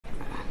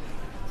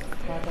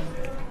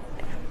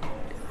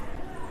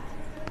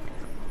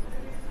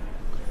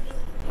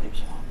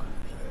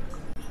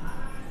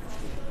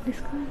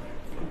Discount.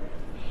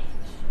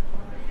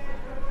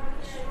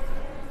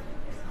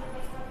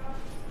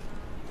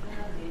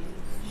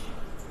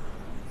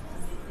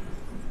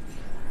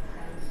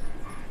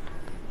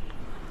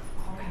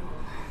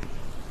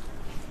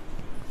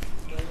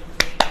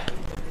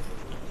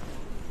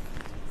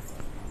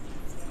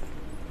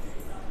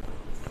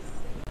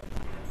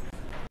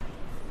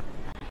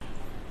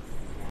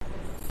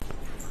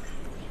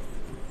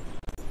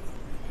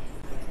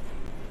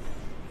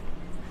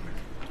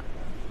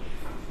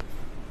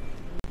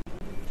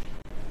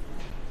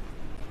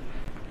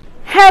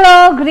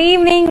 Hello, good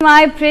evening,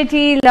 my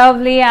pretty,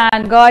 lovely,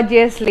 and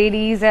gorgeous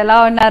ladies. Hello,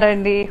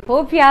 Narandi.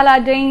 Hope you all are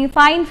doing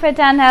fine, fit,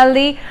 and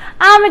healthy.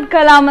 I'm at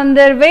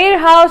Kalamandir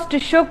warehouse to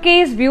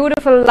showcase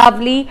beautiful,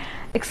 lovely,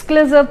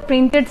 exclusive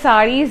printed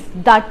sarees.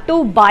 That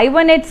too, buy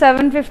one at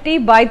 750,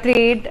 buy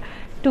three at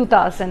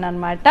 2000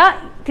 anamata.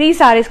 3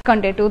 sarees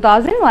contain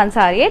 2000, one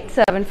saree at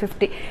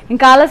 750.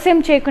 ఇంకా ఆలస్యం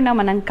చేయకుండా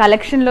మనం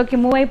collection లోకి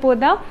move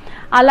అయిపోదాం.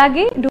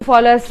 అలాగే do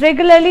follow us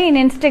regularly in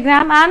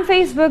Instagram and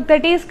Facebook,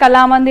 that is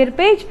Kalamandir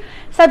page.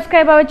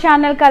 Subscribe our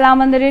channel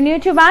Kalamandir in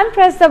YouTube and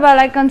press the bell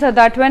icon so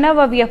that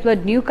whenever we upload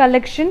new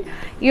collection,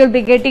 you'll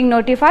be getting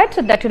notified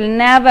so that you'll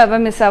never ever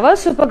miss our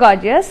super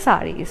gorgeous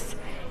sarees.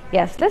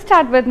 Yes, let's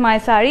start with my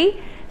saree.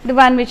 The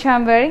one which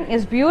I'm wearing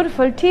is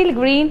beautiful teal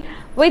green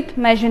with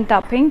magenta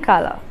pink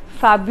color.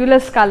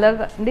 Fabulous color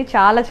andi,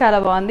 chala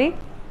chala bagundi.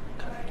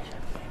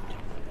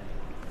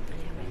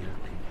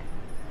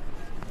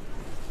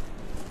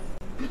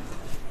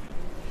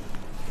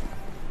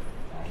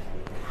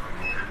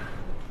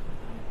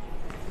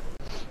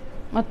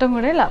 మొత్తం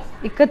కూడా ఇలా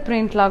ikat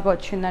print లాగా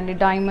వచ్చిందండి,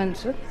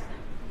 diamonds,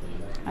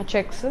 ఆ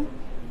checks.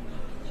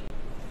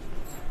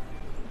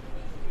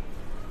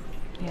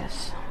 Yes,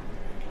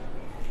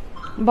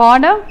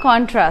 border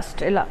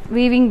contrast, ఇలా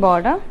weaving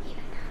border,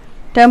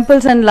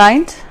 temples and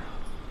lines.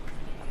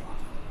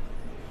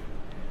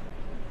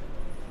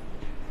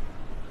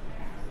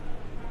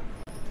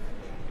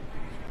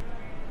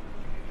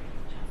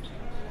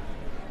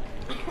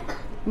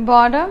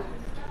 Border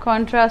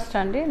contrast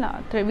అండి,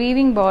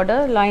 weaving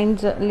border,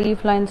 lines,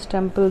 leaf lines,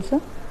 temples.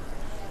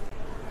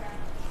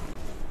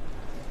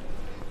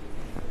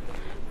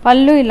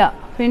 పళ్ళు ఇలా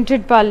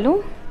ప్రింటెడ్ పళ్ళు,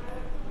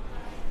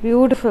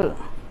 బ్యూటిఫుల్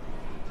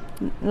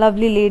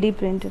లవ్లీ లేడీ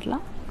ప్రింట్, ఇట్లా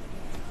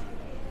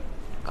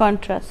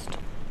కాంట్రాస్ట్.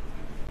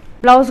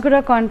 బ్లౌజ్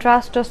కూడా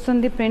కాంట్రాస్ట్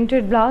వస్తుంది,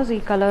 ప్రింటెడ్ బ్లౌజ్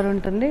ఈ కలర్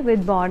ఉంటుంది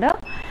విత్ బార్డర్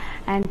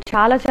అండ్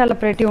చాలా చాలా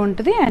ప్రెటీ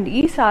ఉంటుంది. అండ్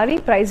ఈ sorry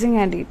pricing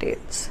and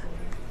details.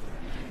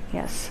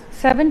 Yes,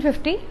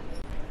 750.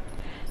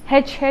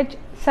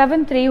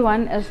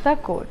 HH731 is the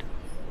code.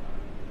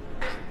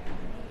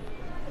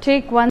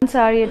 Take one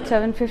saree at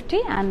 750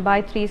 and buy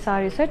 3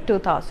 sarees at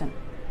 2000.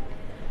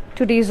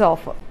 Today's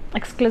offer,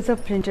 exclusive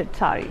printed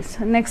sarees.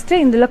 Next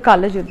indulo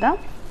color chuddam.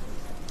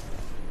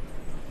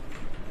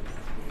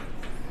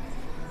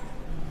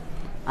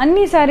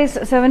 Anni sarees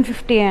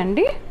 750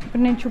 andi.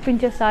 Ippudu nenu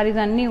chupinche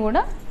sarees anni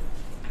kuda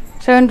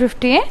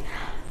 750.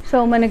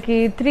 So manaki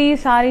 3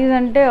 sarees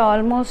ante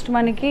almost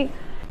manaki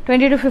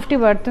 20 to 50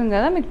 పడుతుంది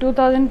కదా, మీకు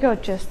 2000కే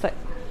వచ్చేస్తాయి.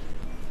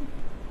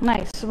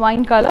 Nice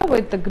wine colour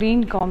with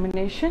green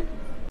combination,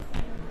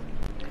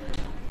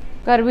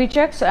 curvy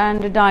checks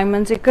and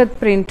diamonds, ikat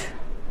print.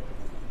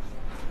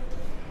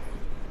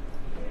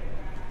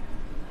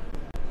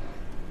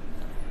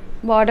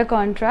 Border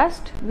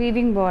contrast,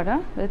 weaving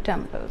border with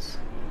temples.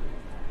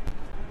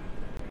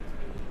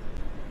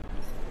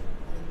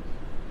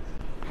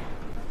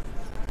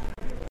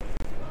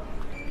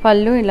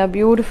 పళ్ళు ఇలా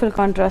beautiful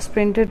contrast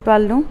printed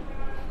పళ్ళు,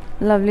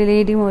 lovely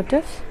lady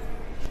motifs.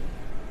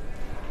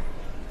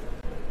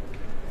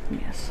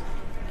 Yes,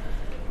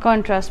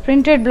 contrast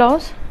printed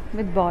blouse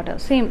with border.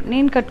 Same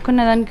నేను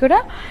కట్టుకున్న దానికి కూడా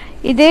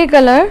ఇదే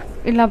కలర్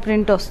ఇలా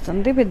print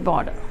వస్తుంది with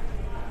border.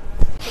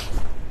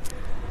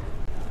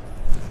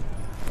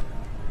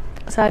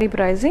 Sorry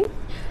pricing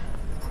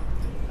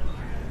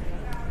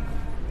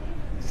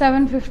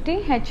 750.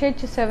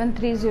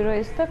 HH730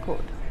 is the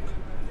code.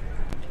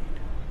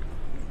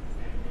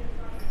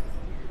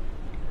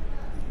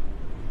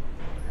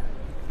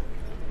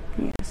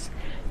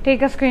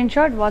 Take a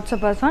screenshot,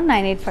 WhatsApp us on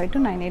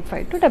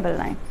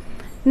 9852985299.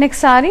 Next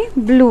saree,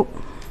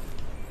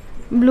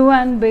 blue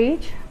and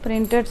beige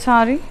printed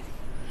saree,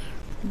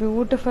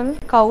 beautiful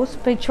cows,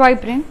 pitchwai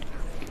print,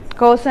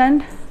 cows and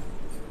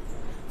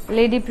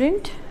lady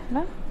print,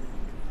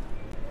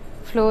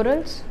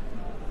 florals.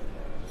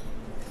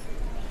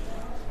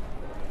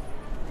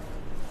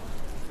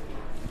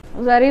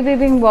 Zari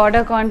weaving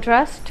border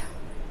contrast.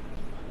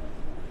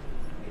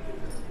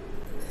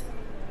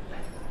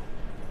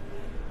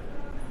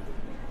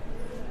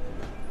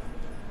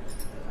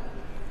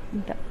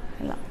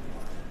 ఇలా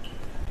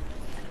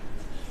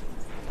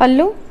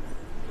పళ్ళు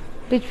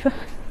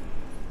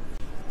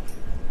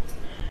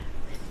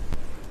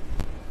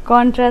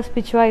contrast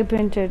Pichwai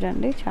printed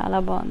అండి, చాలా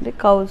బాగుంది.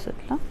 Cows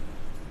ఇట్లా.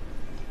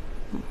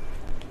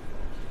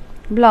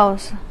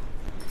 Blouse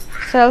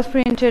self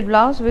printed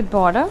blouse with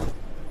border.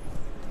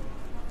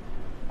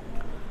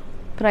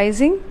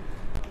 Pricing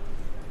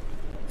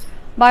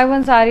Buy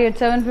one saree at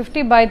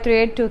 750, buy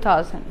 3 at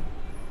 2000.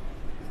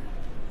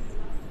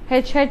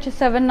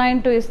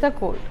 HH792 is the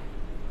code.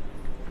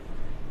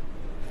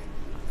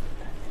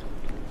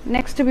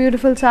 Next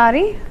beautiful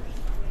saree.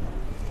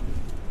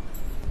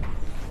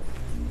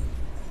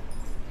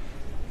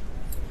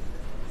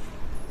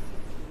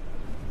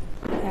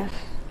 Yes.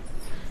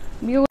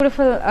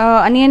 Beautiful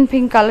onion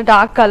pink color,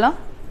 dark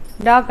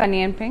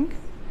onion pink.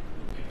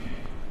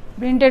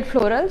 Printed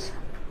florals.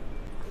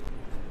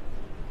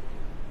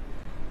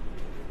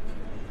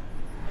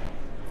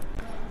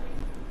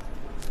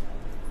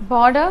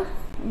 Border,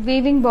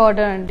 weaving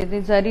border and the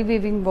zari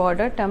weaving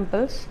border,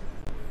 temples,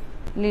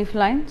 leaf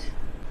lines.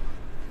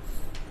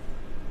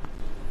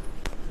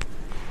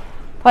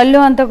 Pallu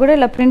anta kuda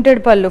ila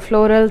printed pallu,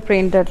 floral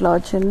print atla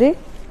vachindi.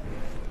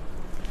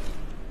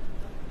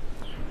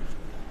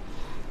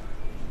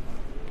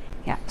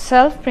 Yeah,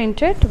 self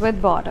printed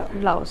with border,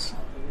 blouse.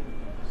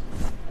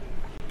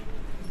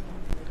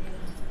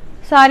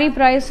 Saree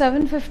price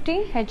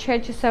 750,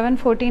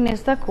 HH714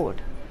 is the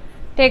code.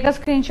 Take a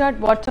screenshot,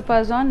 WhatsApp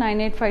us on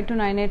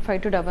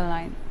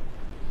 9852985299.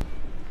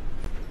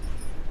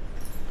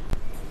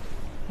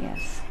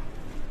 Yes.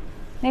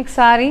 Next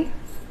saree.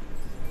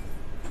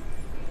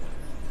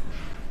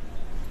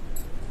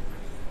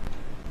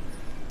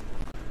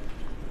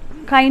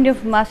 Kind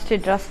of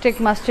mustard, rustic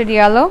mustard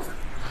yellow.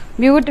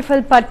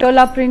 Beautiful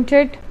patola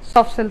printed,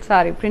 soft silk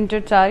saree,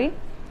 printed saree.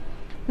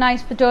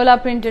 Nice patola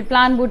printed,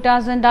 plan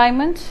buttas and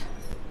diamonds.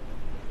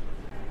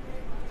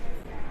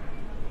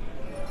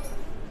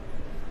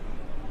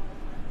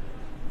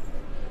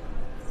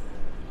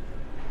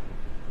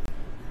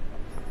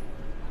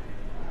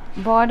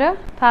 Border,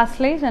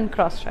 paslays and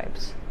cross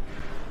stripes.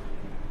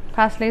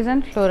 Paslays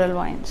and floral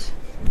vines.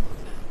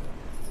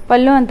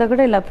 Pallu anta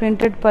kuda ila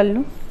printed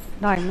pallu,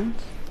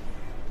 diamonds.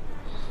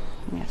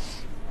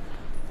 Yes.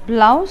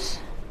 Blouse.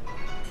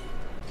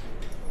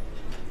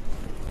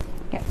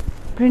 Yeah.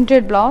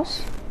 Printed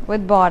blouse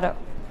with border.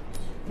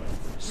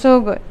 So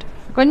good.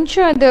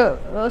 కొంచెం ఇది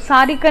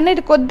sorry కన్నా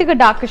ఇది కొద్దిగా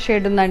dark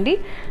shade ఉందండి.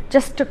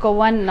 Just ఒక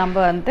 1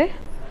 number అంతే.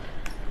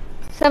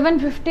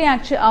 750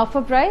 actually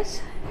offer price.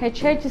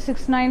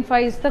 HH695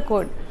 is the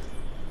code.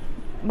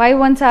 Buy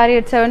one saree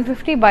at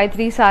 750, buy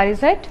 3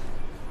 sarees at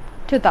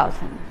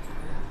 2000.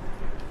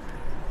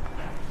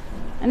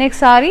 Next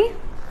saree,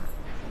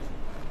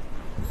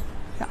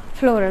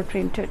 floral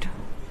printed.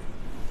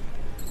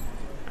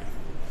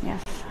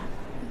 Yes,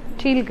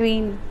 teal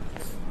green,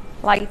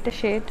 light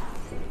shade.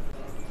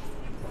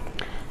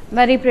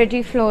 Very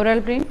pretty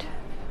floral print.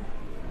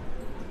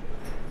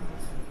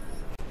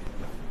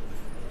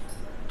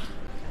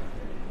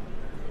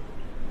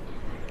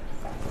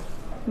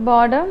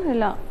 Border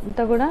ila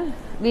anta kuda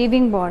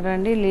weaving border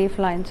andi, leaf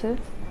lines,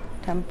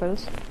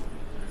 temples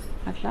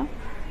atla.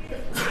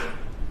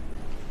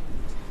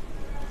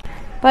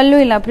 Pallu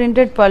ila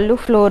printed pallu,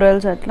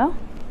 florals atla.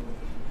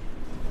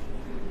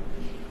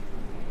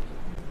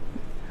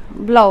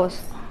 Blouse,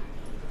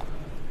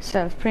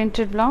 self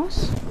printed blouse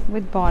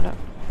with border.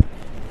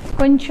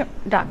 Koncham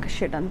dark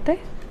shade ante.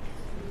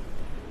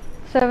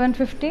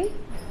 750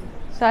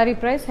 saree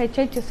price.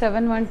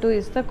 HH712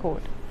 is the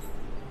code.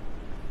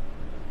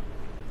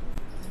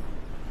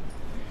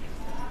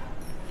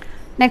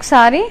 Next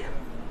saree,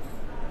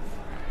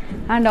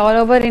 and all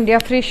over India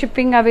free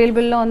shipping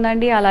available lo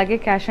undandi, alage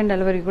cash and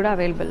delivery kuda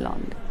available lo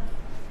undi.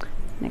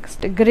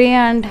 Next grey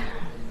and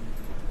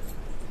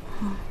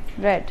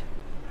red,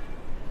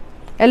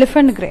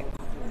 elephant grey,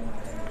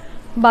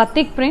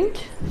 batik print,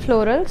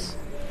 florals.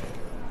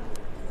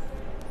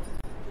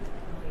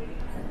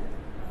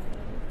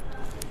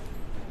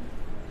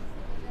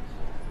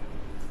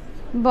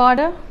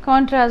 Border,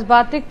 contrast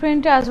batik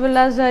print as well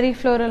as zari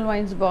floral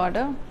vines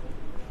border.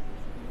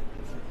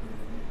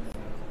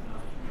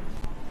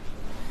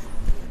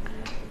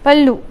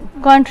 Pallu,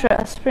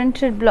 contrast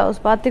printed blouse,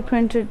 batik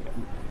printed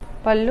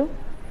pallu.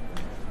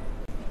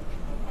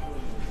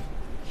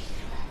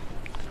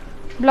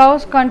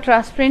 Blouse,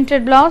 contrast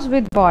printed blouse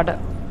with border.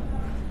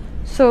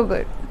 So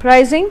good.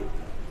 Pricing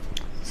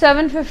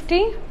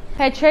 750,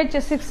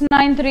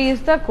 HH693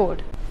 is the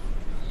code.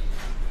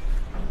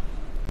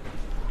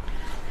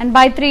 And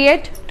buy 3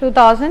 at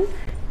 2000.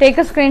 Take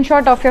a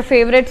screenshot of your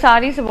favorite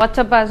sarees.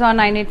 WhatsApp us on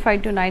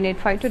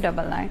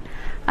 9852985299.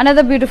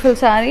 Another beautiful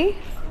saree.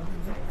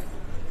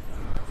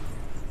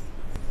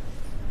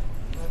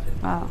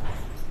 Wow,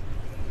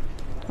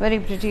 very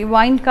pretty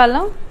wine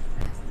color,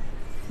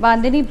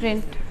 bandhani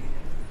print,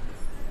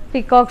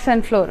 peacocks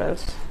and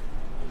florals.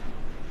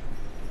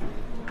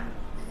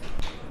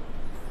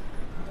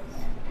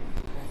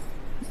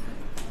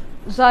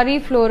 Zari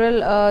floral,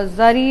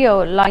 zari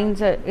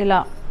lines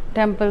ila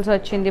temples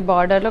vachindi,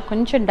 border lo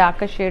koncham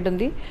dark shade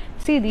undi.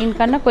 See deen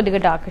kanna kodiga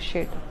dark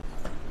shade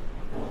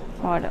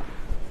border.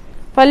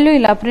 Pallu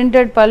ila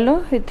printed pallu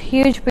with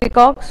huge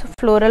peacocks,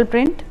 floral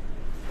print.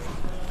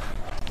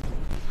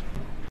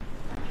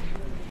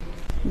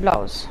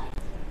 Blouse,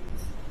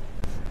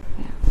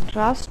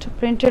 trust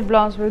printed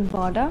blouse with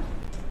border.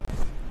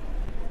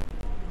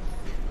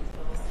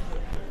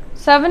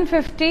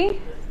 750,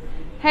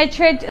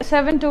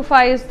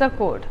 HH725 is the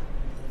code.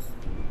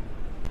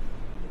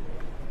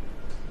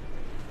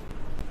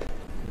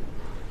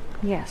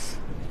 Yes.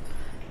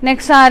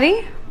 Next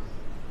saree.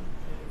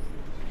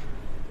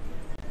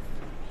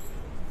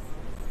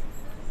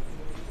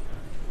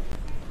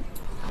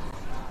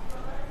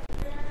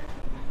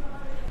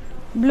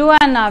 Blue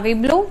and navy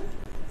blue.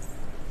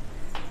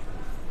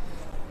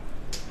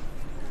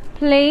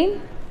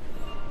 Plain.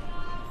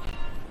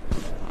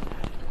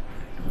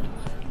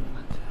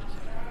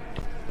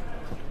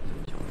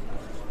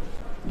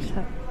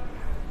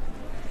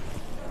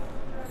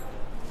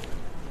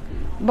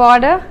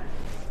 Border.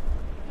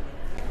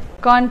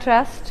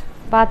 Contrast.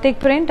 Batik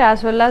print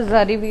as well as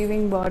zari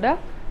weaving border.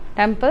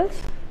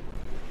 Temples.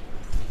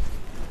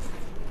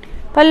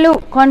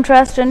 Pallu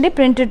contrast and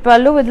printed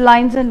pallu with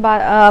lines and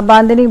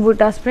bandhani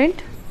buttas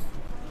print.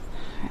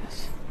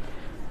 Yes.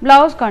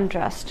 Blouse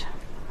contrast.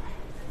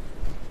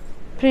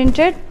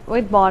 Printed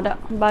with border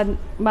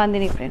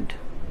bandhani print.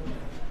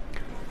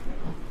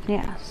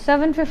 Yeah.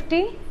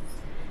 750.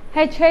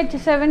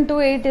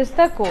 HH728 is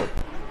the code.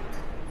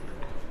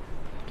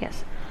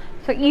 Yes.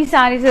 So ee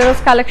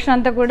sarees collection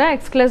anta kuda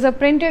exclusive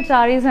printed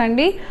sarees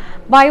andi.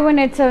 Buy one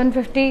at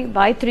 750,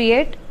 buy three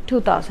at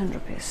 2000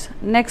 rupees.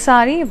 Next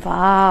saree,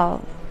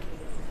 wow,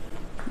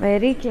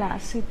 very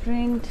classy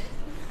print,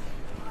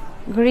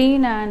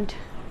 green and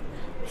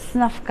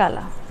snuff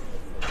color,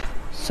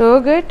 so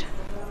good.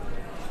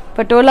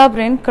 Patola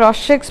print,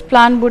 cross checks,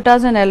 plant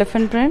buttas and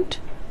elephant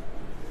print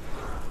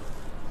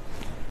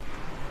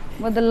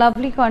with the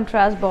lovely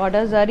contrast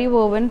border, zari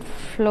woven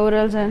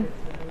florals and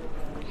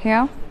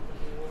here.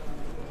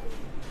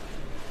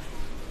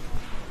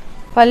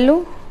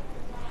 Pallu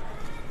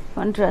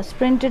contrast,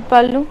 printed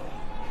pallu,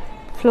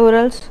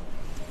 florals.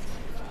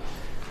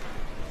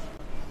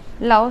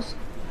 Blouse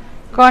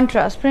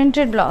contrast,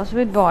 printed blouse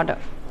with border.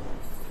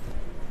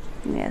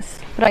 Yes.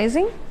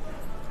 Pricing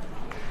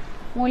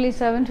only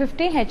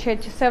 750.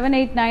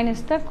 HH789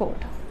 is the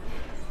code.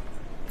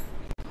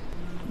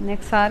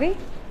 Next saree.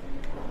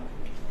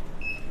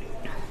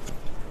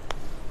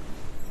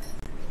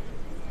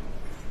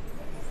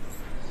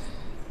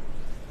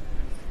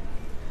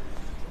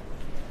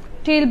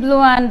 Teal blue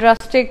and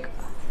rustic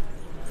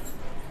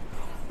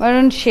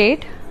maroon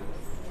shade,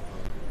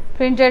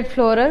 printed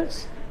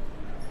florals,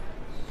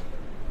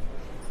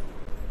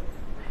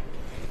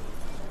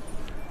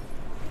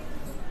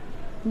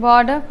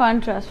 border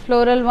contrast,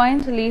 floral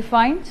vines, leaf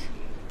vines,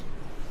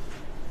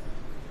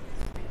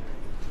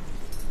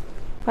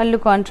 pallu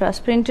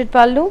contrast, printed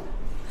pallu,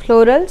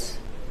 florals,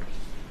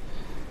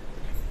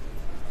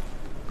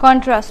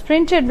 contrast,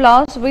 printed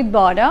blouse with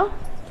border.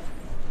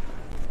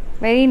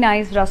 Very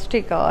nice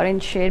rustic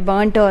orange shade,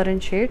 burnt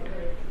orange shade.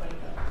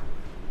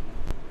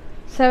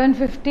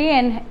 750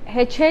 and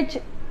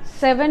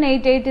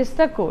HH788 is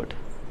the code.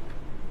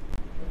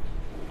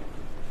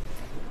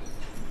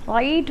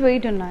 Light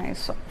weight and nice,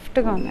 soft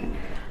ga unnai.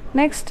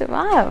 Next,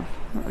 wow,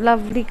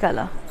 lovely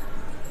color,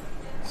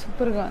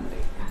 super ga undi.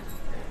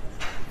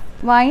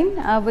 Wine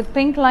with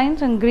pink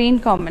lines and green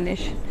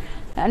combination.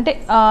 Ante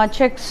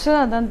checks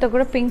adantha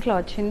kuda pink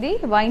lo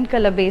vachindi, wine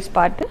color base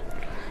part.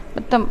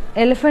 Motham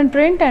elephant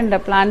print and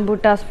plant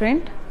buttas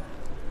print.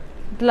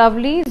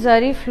 Lovely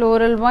zari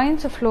floral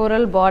vines,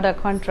 floral border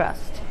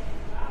contrast.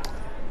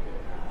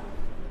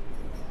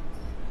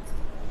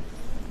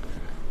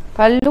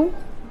 Pallu,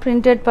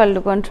 printed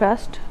pallu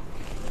contrast.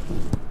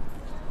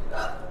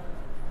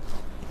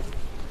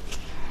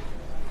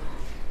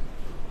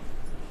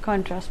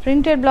 Contrast,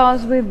 printed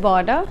blouse with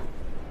border.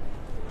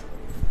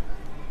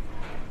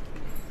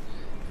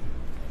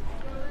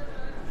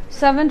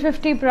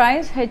 $750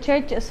 price,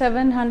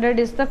 HH700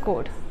 is the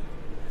code.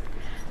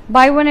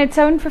 Buy one at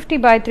 750,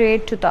 buy three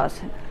at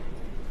 2000.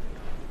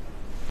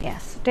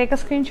 Yes, take a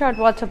screenshot,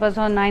 WhatsApp us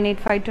on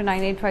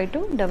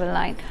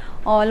 9852985299.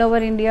 All over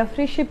India,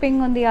 free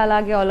shipping on the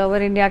alage all over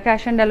India,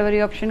 cash and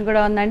delivery option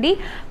kuda undandi.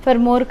 For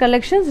more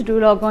collections, do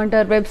log on to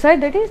our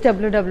website, that is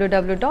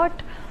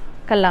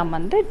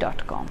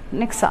www.kalamandir.com.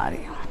 Next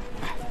saree.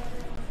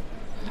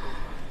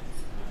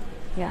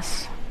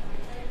 Yes,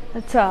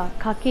 it's a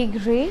khaki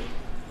grey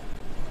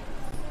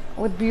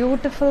with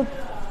beautiful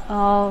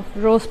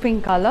rose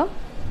pink color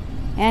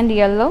and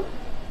yellow,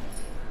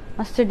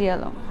 mustard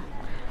yellow.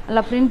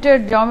 Ala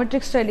printed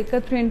geometric style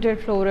ikat printed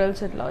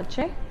florals itla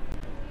vachayi.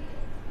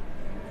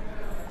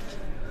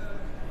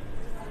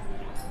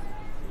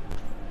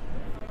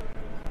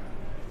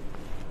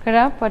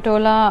 Ikkada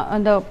patola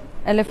the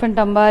elephant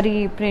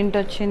ambari print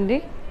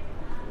vachindi,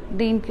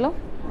 deentlo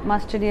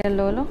mustard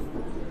yellow lo.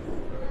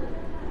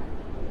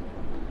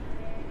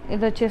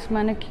 Idu vachesi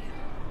manaki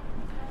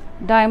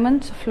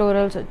diamonds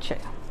florals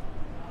వచ్చాయి.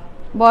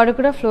 Border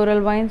కూడా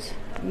floral wines,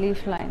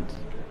 leaf lines.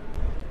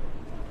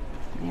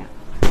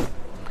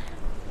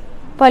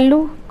 పళ్ళు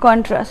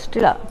contrast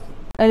ఇలా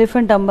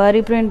elephant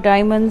అంబారీ print,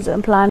 diamonds,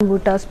 plan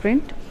buttas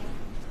print,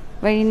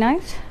 very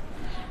nice.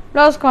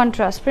 Blouse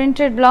contrast,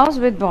 printed blouse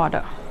with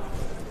border.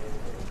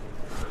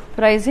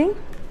 Pricing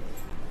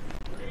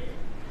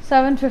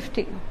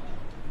 750.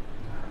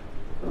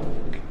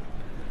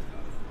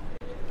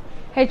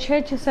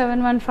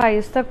 HH715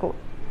 is the code.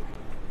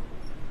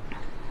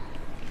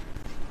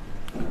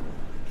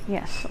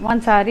 Yes,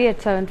 one saree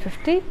at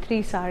 750,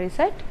 3 sarees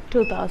at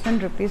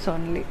 2000 rupees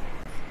only.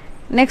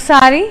 Next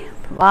saree,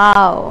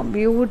 wow,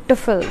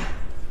 beautiful.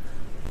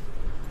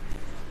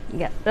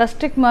 Yeah,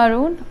 rustic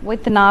maroon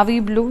with navy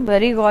blue,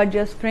 very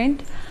gorgeous print.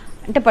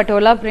 And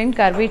patola print,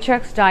 curvy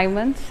checks,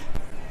 diamonds.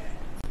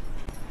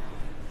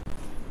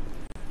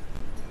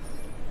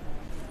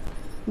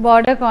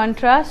 Border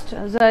contrast,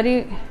 zari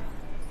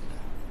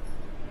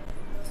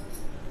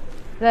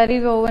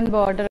woven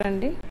border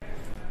andi.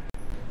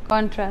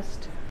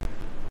 Contrast.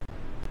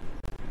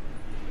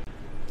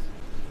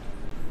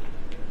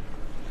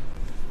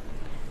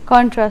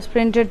 Contrast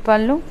printed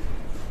pallu.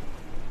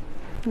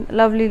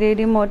 Lovely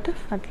lady motif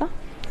atla.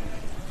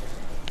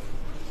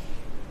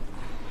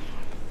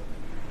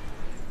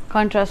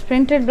 Contrast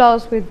printed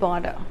blouse with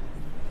border.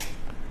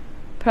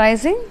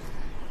 Pricing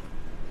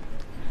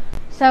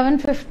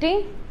 750,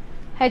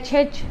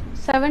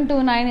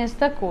 HH729 is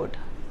the code.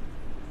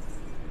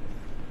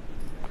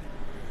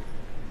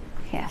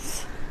 Yes,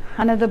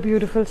 another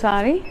beautiful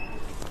saree.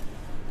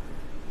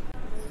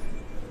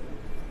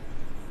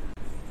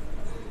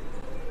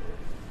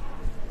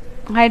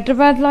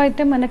 హైదరాబాద్లో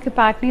అయితే మనకి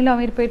పాట్నీలో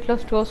అమీర్పేట్లో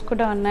stores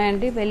కూడా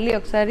ఉన్నాయండి. వెళ్ళి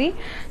ఒకసారి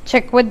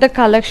check with the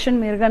collection.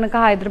 మీరు కనుక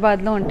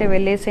హైదరాబాద్లో ఉంటే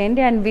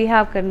వెళ్ళేసేయండి. And we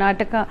have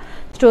Karnataka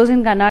stores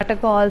in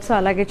Karnataka also,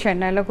 అలాగే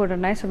చెన్నైలో కూడా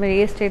ఉన్నాయి. సో మీరు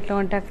ఏ స్టేట్లో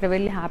ఉంటే అక్కడ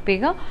వెళ్ళి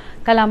హ్యాపీగా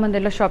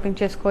కళామందిర్లో షాపింగ్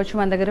చేసుకోవచ్చు.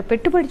 మన దగ్గర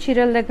పెట్టుబడి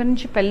చీరల దగ్గర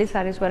నుంచి పెళ్లి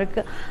సారీస్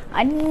వరకు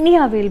అన్నీ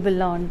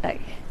అవైలబుల్లో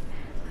ఉంటాయి.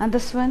 And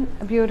this one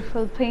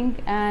beautiful pink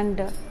and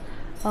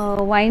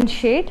wine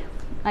shade,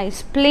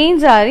 nice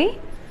plain sorry,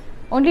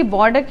 only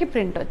బార్డర్కి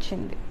ప్రింట్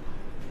వచ్చింది.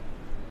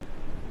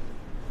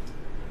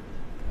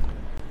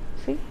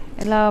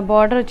 ఇలా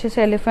బార్డర్ వచ్చేసి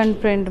elephant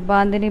print,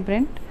 bandhani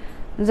print,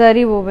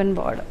 zari oven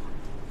border.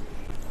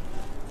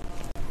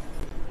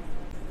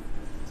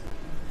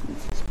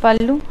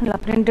 పళ్ళు ఇలా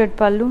ప్రింటెడ్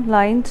పళ్ళు,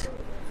 lines,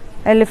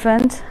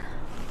 elephants.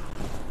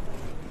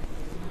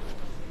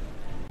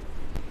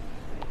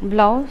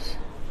 Blouse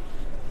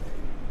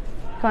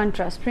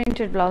contrast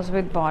printed blouse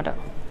with border.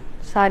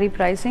 Sorry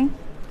pricing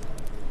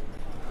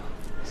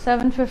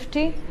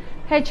 750,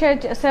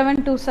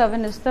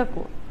 HH727 is the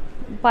code.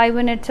 Buy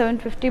one at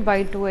 750,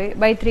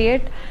 buy 3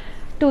 at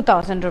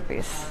 2000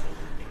 rupees.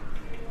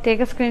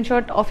 Take a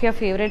screenshot of your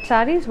favorite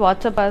sarees,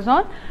 WhatsApp us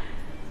on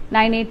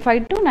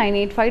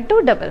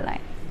 9852985299.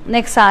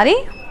 Next saree,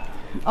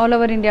 all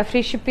over India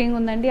free shipping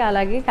undandi,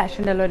 alage cash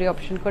on delivery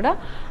option kuda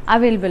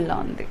available lo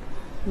undi.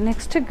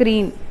 Next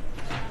green,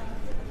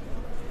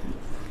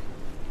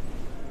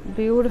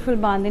 beautiful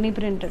bandhani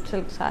printed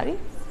silk saree,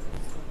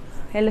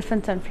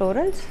 elephants and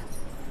florals.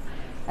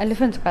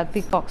 Elephants kaad,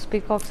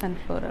 peacocks and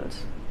florals.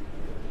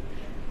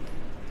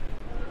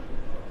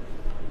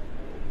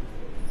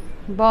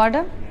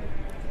 Border,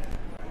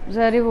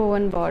 zari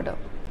woven border,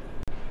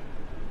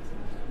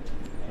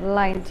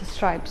 lines,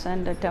 stripes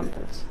and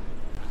temples.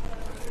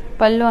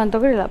 Pallu anta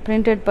kuda ila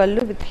printed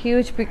pallu with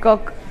huge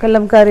peacock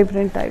kalamkari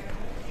print type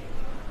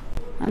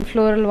and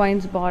floral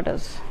vines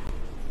borders.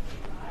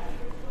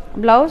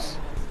 Blouse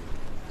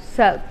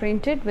self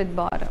printed with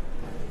border.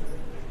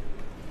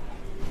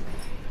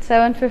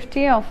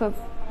 750 of a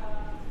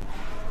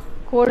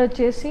code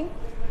vachesi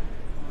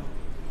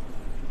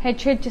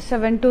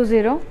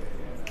HH720.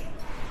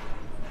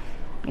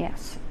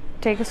 Yes,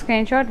 take a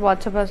screenshot,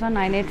 WhatsApp us on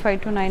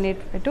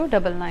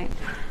 9852985299.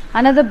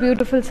 Another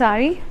beautiful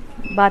saree,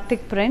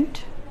 batik print,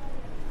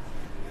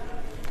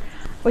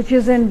 which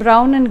is in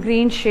brown and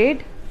green shade.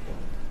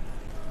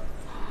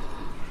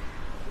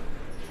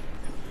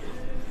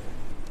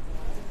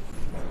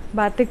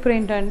 Batik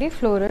print andi,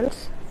 florals.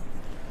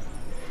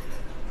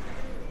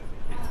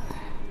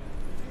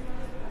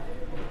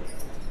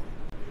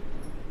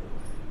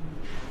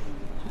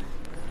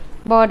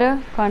 Border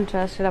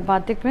contrast ila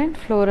batik print,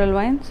 floral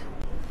vines.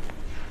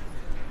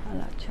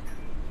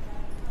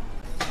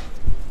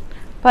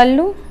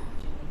 Pallu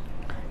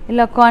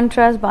ila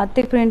contrast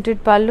batik printed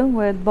pallu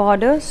with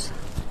borders.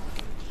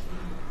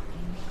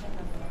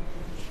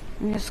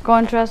 Yes,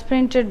 contrast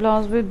printed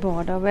blouse with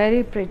border,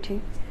 very pretty.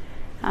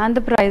 And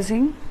the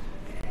pricing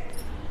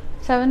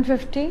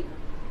 750,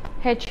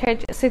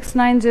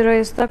 HH690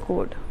 is the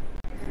code.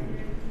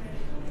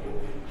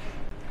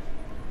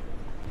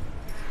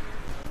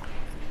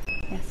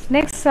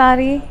 Next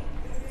saree,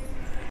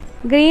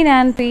 green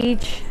and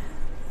peach.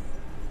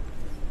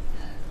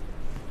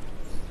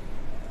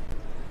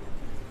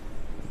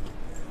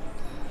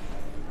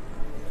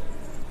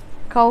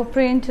 Cow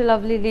print,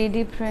 lovely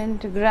lady print,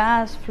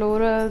 grass,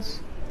 florals.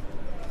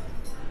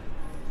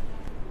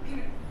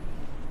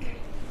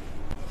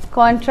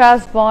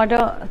 Contrast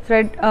border,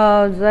 thread,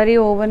 zari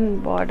woven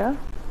border,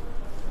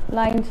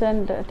 lines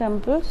and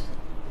temples.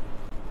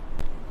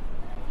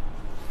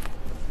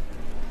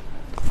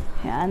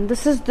 And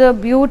this is the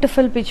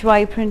beautiful pitchwai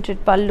printed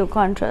pallu,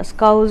 contrast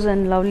cows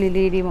and lovely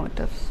lady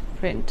motifs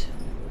print.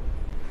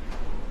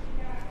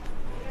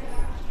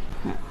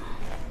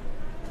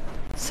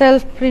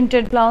 Self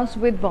printed blouse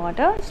with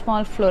border,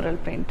 small floral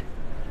print.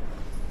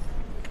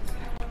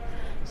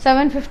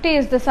 750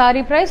 is the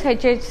saree price.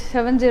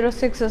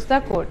 HH706 is the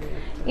code.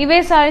 ఇవే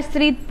saris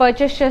 3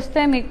 purchase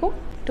చేస్తే మీకు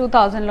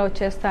 2000లో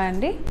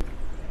వచ్చేస్తాయండి.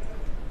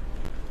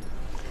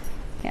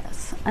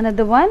 Yes,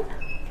 another one.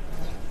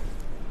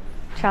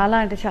 చాలా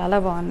అంటే చాలా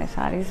బాగున్నాయి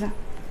సారీస్.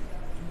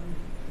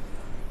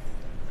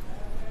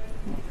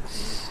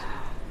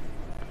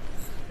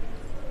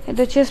 ఇది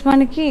వచ్చేసి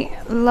మనకి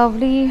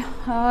లవ్లీ,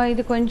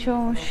 ఇది కొంచెం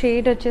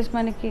షేడ్ వచ్చేసి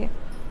మనకి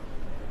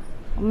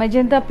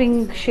మెజెంతా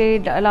పింక్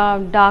షేడ్, అలా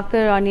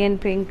డార్కర్ ఆనియన్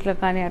పింక్లో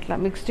కానీ అట్లా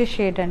మిక్స్డ్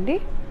షేడ్ అండి.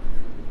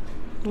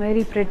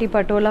 Very pretty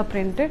patola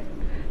printed,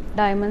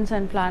 diamonds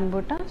and plan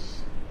buttas,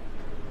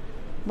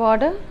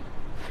 border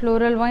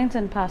floral vines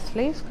and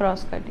pastels,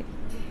 cross cutting,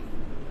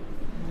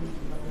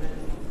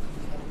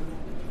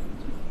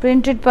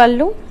 printed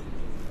పల్లు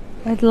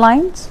with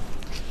lines,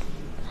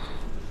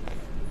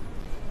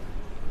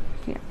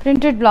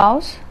 printed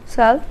blouse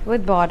self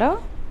with border.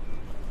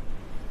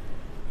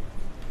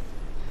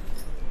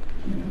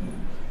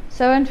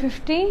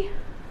 750.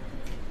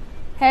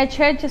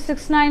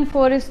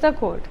 HH694 is the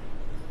code.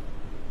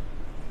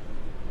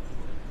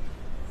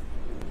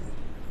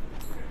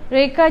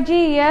 Rekha ji,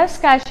 yes,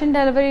 cash and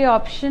delivery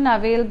option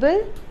available.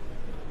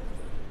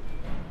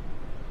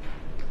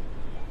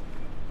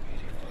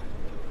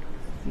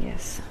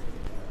 Yes,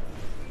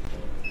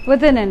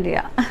 within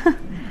India.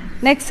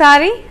 Next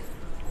saree,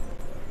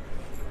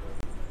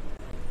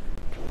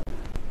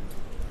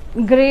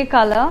 grey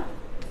color,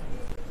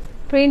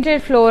 printed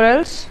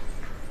florals,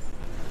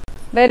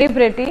 very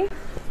pretty.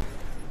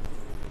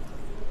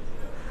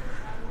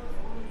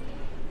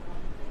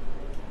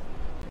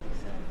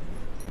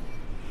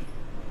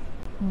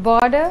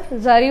 Border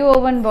zari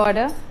woven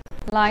border,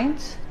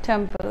 lines,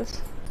 temples.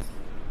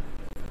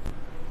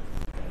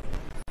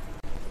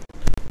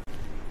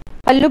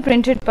 Pallu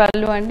printed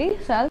pallu andi,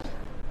 self.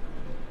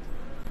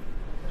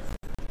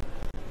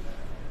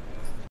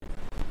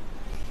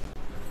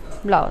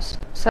 Blouse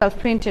self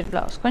printed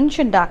blouse,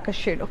 కొంచెం darker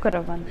shade ఒక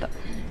రవ్వంత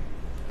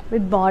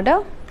with border.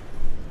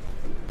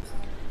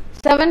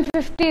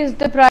 750 is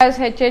the price.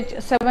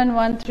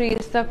 HH713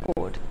 is the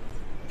code.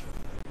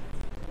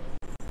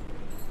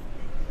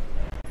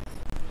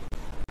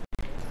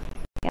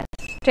 Yes,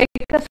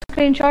 take a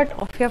screenshot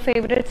of your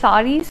favorite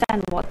sarees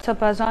and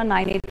WhatsApp us on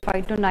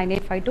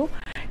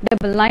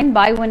 9852985299.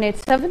 Buy one at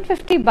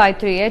 750, buy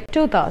three at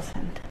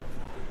 2000.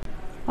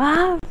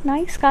 Wow,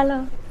 nice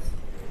color.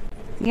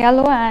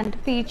 Yellow and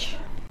peach,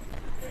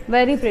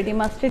 very pretty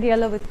mustard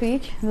yellow with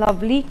peach,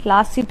 lovely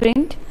classy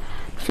print,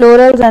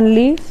 florals and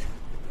leaves.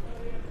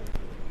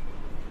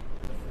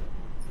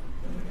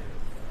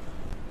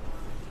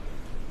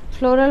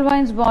 Floral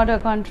vines border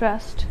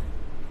contrast.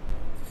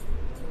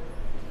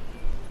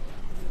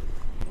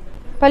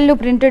 Pallu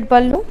printed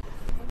pallu,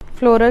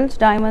 florals,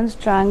 diamonds,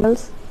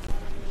 triangles.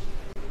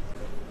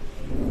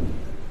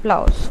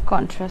 Blouse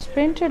contrast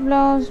printed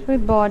blouse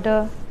with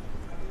border.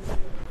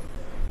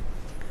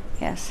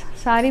 Yes,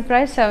 saree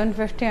price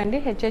 750 and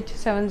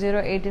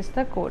HH708 is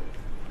the code.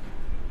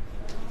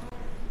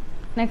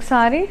 Next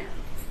saree.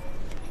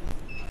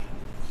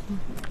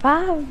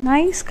 Wow,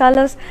 nice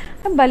colors.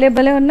 Bale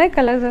bale unnai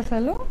colors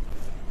asalu.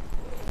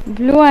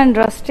 Blue and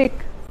rustic,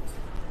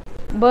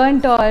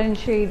 burnt orange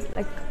shade,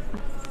 like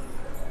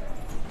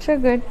so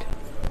good.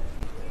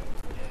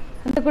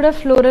 And the kuda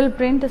floral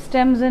print,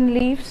 stems and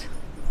leaves,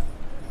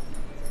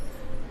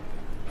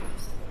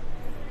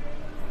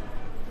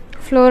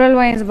 floral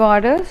vines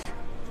borders,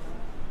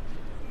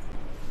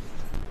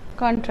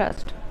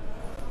 contrast.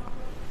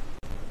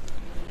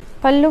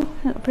 Pallu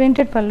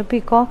printed pallu,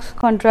 peacocks,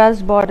 contrast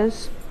borders,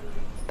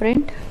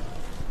 print,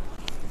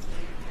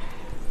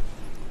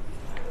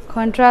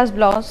 contrast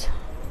blouse,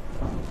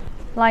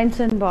 lines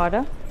and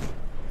border.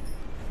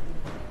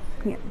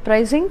 Yeah.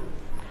 Pricing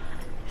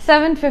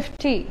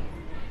 750.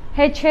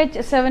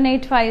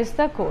 HH785 is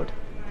the code.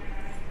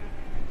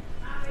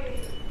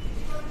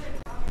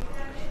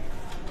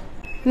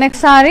 Next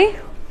saree,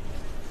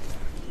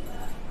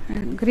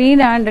 green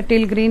and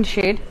teal green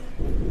shade.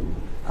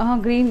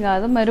 Green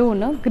kaadu,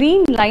 maroon,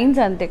 green lines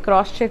ante,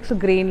 cross checks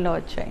green lo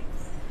vachayi.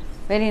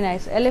 Very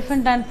nice.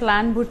 Elephant and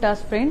plan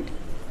buttas print.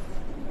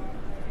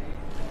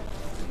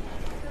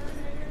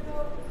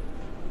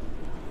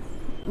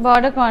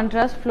 Border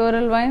contrast,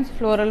 floral vines,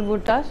 floral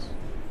buttas,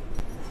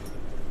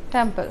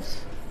 temples.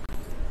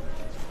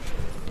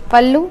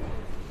 Pallu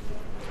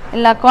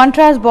ఇలా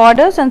contrast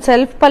borders and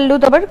self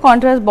పళ్ళుతో పాటు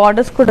contrast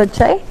borders కూడా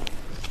వచ్చాయి.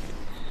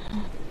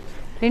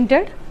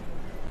 Printed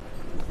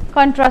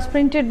contrast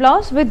printed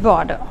blouse with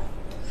border.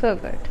 So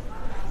good.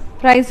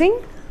 Pricing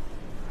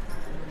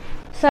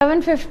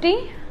 750.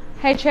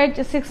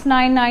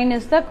 HH699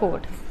 is the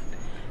code.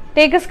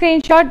 Take a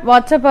screenshot,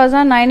 WhatsApp us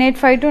on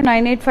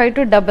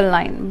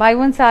 9852985299. Buy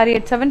one saree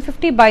at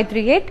 750, buy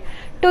 3 at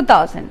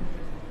 2000.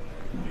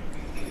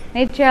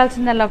 మీరు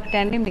చేయాల్సిందల్లా ఒకటే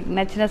అండి, మీకు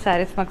నచ్చిన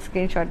శారీస్ మాకు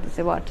స్క్రీన్ షాట్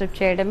తీసి వాట్సాప్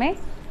చేయడమే.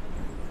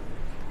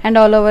 And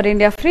all over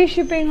India free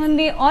shipping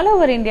ఉంది. All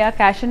over India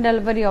cash on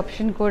delivery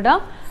option కూడా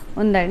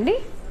ఉందండి.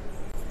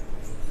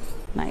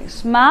 నైస్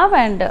మ్యావ్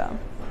అండ్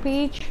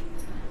పీచ్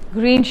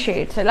గ్రీన్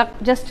షేడ్స్ ఇలా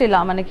జస్ట్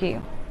ఇలా మనకి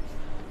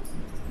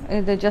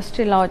ఇది జస్ట్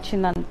ఇలా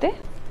వచ్చింది అంతే.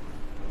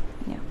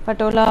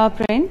 Patola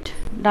print,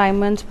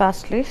 diamonds,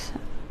 paisleys.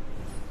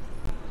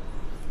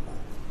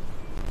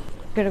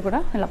 ఇక్కడ కూడా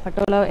ఇలా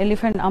patola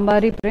elephant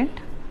అంబారీ print,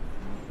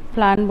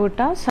 plan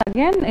buttas.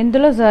 Again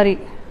ఇందులో zari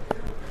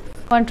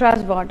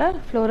contrast border,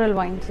 floral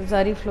wines,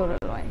 zari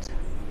floral wines.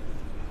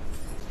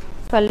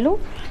 పళ్ళు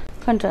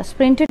కాంట్రాస్ట్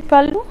ప్రింటెడ్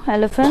పళ్ళు,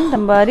 elephant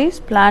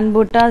అంబారీస్, plan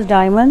buttas,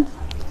 diamonds.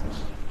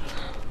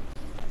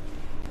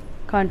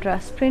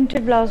 Contrast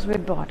printed blouse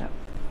with border.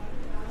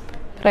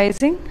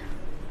 Pricing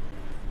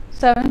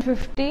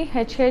 750,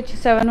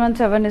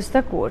 HH717 is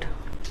the code.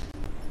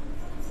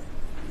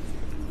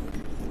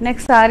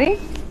 Next saree,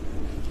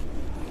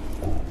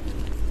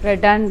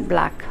 red and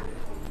black.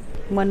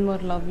 One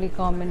more lovely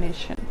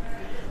combination.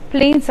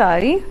 Plain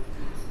saree.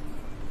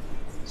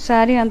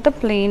 Saree anta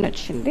plain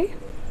vachindi.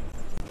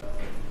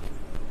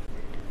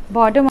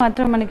 Border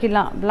matram manaki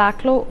ila black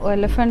lo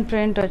elephant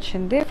print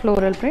vachindi,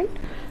 floral print.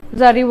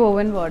 Zari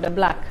woven border,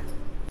 black.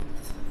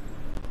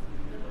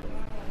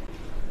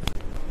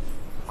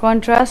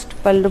 Contrast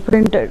pallu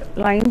printed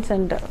lines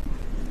and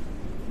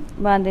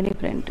bandhani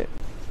printed.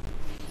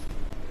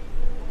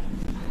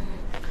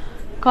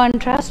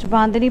 Contrast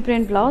bandhani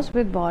print blouse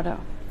with border.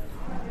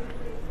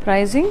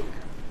 Pricing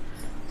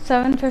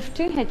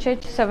 750,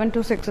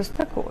 HH726 is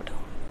the code.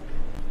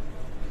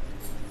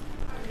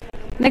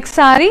 Next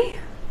saree,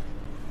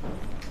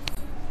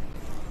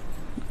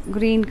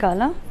 green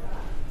color.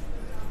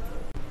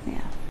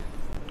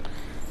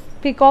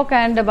 Peacock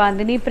and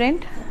bandhani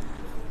print,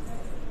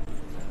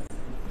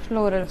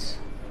 florals.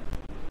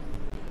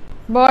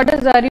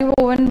 Borders zari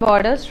woven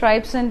borders,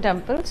 stripes and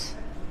temples.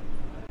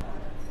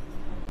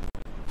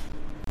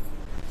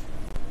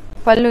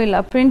 Pallu ila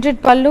printed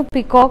pallu,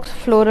 peacocks,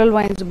 floral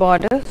vines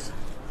borders.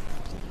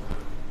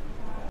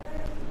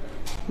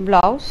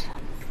 Blouse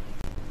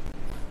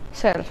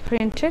self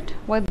printed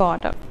with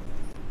border.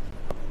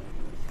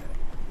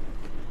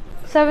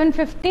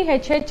 750,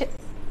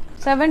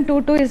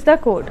 HH722 is the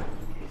code.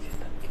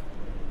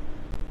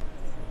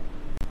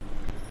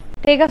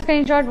 Take a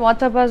screenshot,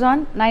 WhatsApp us on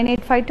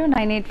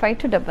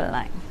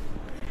 9852985299.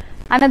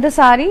 Another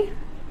saree.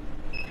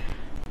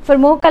 For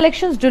more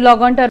collections, do log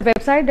on to our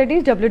website, that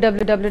is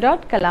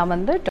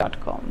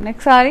www.kalamandir.com.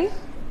 Next saree.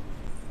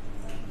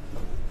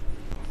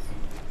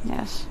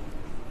 Yes.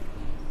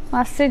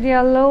 Mustard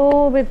yellow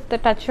with the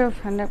touch of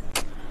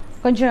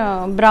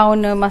koncham brown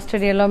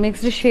mustard yellow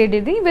mixed shade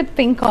idi with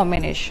pink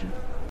combination.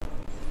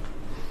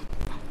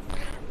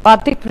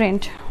 Batik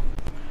print,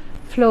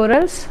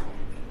 florals.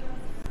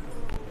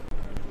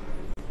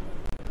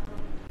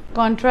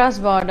 Contrast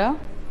border,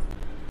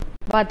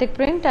 batik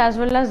print as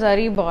well as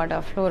zari border,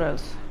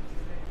 florals.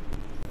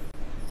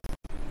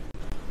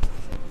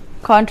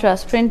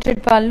 Contrast printed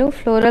pallu,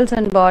 florals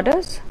and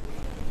borders.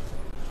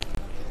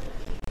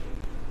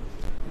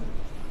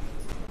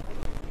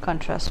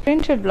 Contrast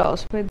printed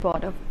blouse with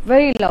border.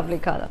 Very lovely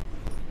color.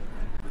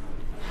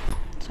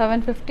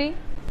 750,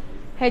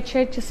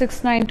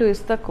 HH692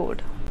 is the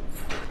code.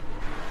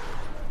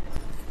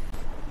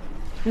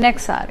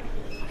 Next saree,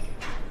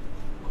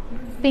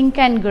 pink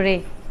and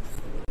grey,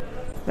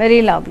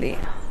 very lovely.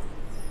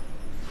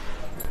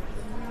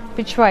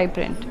 Pichwai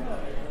print,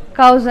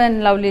 cows and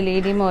lovely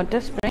lady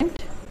motifs print,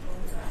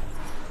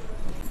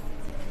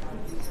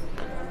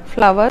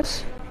 flowers,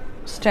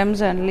 stems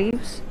and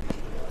leaves.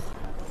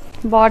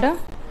 Border,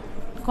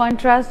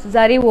 contrast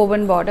zari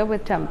woven border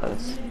with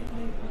temples.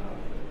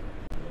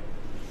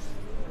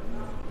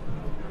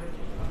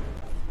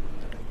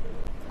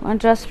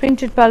 Contrast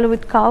printed pallu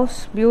with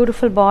cows,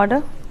 beautiful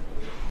border.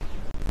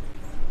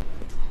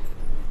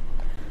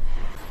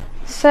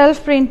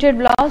 Self printed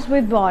blouse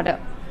with border,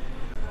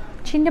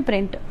 chinna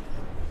print.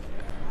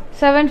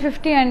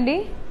 750 andi,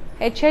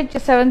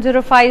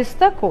 HH705 is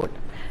the code.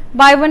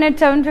 Buy one at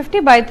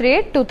 750, buy three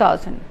at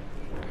 2000.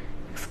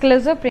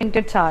 Exclusive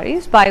printed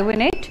sarees, buy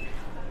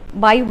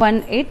one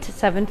at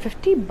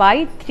 750,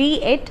 buy three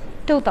at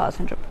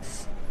 2000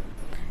 rupees.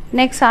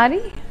 Next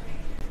saree,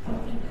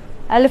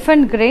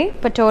 elephant grey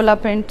patola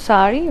print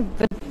saree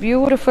with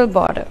beautiful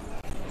border.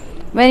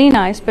 Very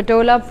nice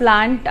patola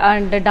plant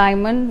and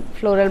diamond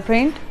floral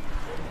print.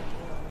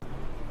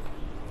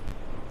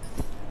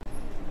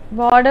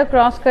 Border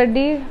cross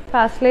kaddi,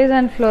 paslays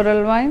and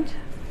floral vines.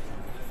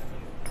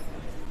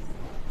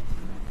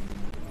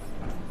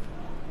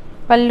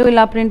 Pallu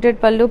ila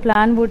printed pallu,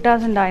 plan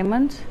buttas and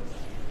diamonds.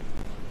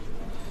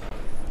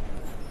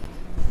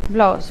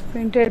 Blouse,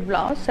 printed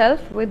blouse,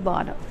 self with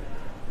border.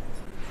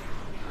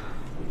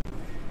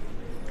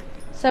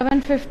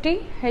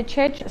 750,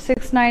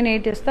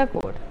 HH698 is the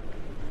code.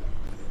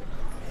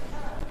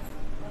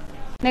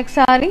 Next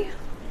saree,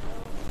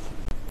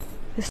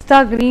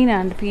 pista green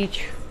and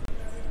peach.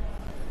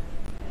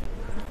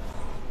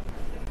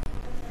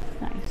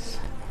 Nice.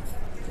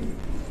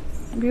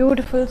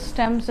 Beautiful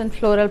stems and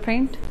floral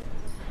print,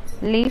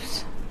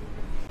 leaves.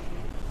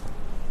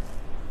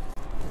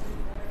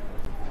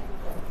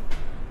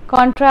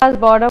 Contrast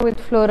border with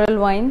floral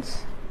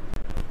vines.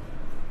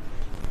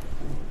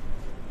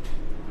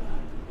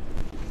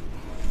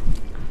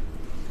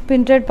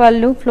 Printed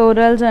pallu,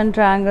 florals and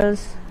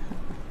triangles.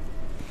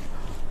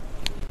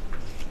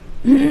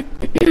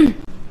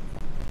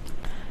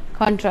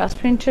 Contrast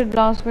printed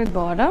blouse with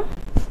border.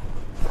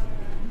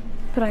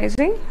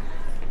 Pricing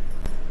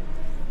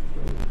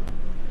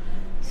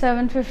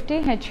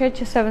 750,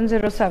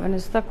 HH707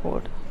 is the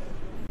code.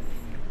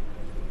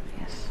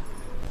 Yes.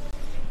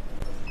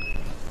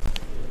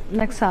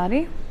 Next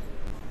saree.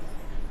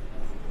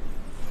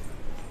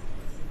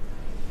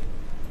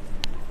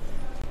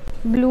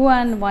 Blue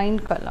and wine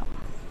color.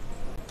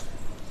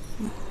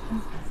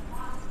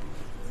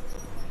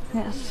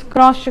 Yes,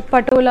 cross check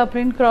patola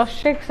print,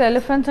 cross checks,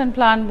 elephants and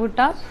plant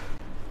buttas.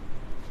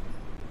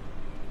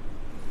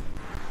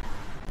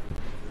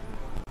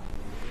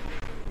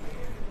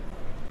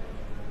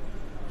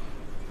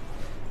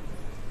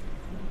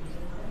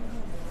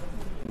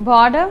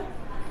 Border,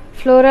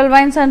 floral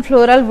vines and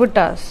floral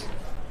buttas.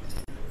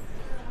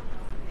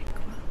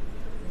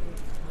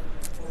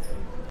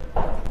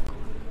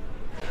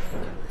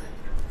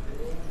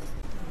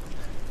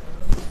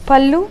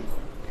 Pallu,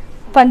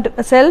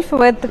 self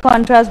with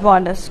contrast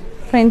borders,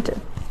 printed.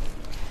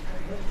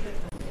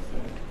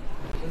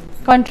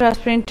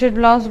 Contrast printed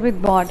blouse with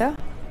border.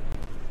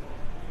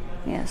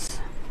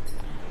 Yes.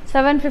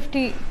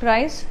 750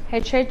 price,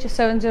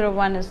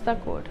 HH701 is the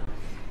code.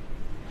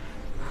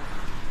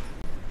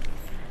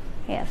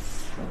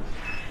 Yes.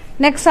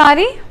 Next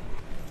saree.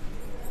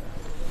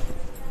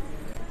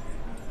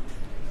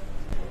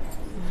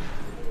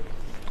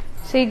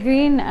 Sea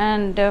green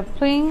and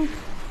pink,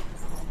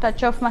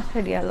 touch of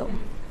mustard yellow.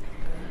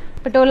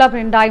 Patola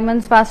print,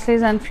 diamonds,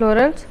 pasteles and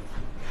florals.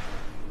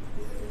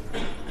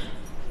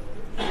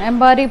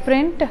 Embari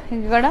print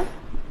ikkada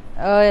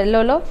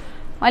yellow lo,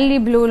 malli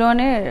blue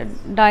lone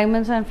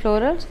diamonds and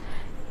florals.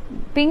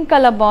 Pink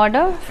color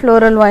border,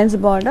 floral vines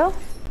border.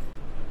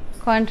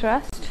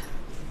 Contrast.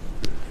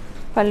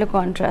 Pallu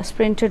contrast,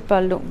 printed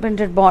pallu,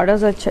 printed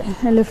borders వచ్చాయి,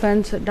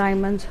 elephants,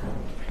 diamonds,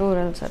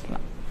 florals atla.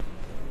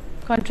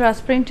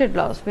 Contrast printed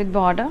blouse with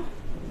border.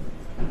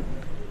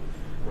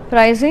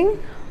 Pricing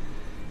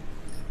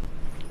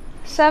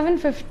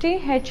 750,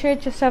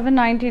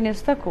 HH719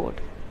 is the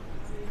code.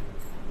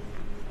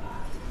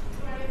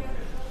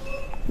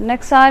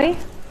 Next saree.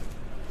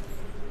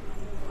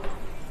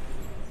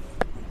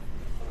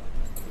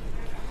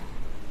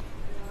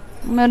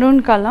 Maroon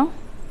color,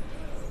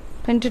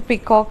 printed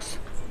peacocks,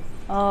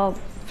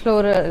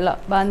 floral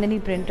bandhani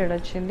printed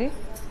వచ్చింది.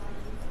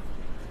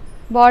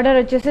 Border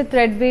వచ్చేసి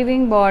thread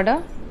weaving border,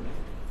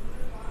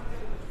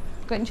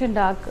 కొంచెం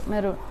dark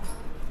maroon,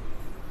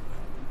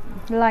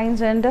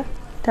 lines and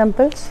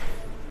temples.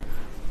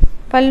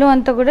 పళ్ళు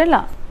అంతా కూడా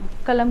ఇలా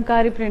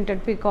Kalamkari printed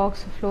peacocks,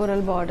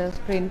 floral borders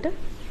print.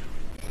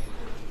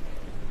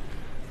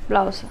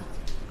 Blouse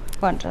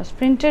contrast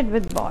printed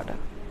with border.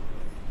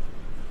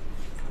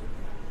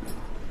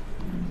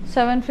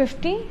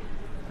 750,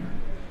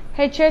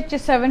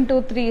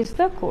 HH723 is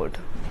the code.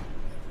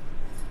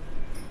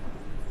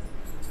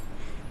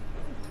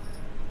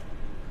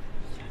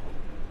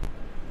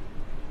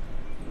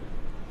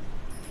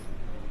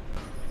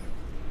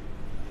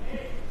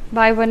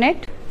 Buy one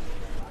at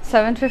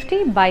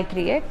 750, buy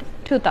three at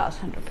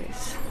 2000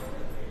 rupees.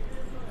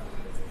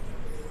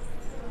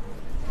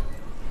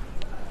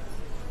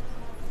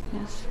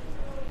 Yes.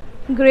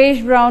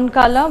 Grayish brown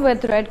color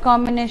with red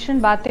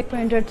combination, batik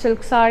printed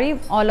silk saree,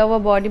 all over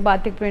body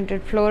batik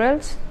printed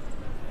florals.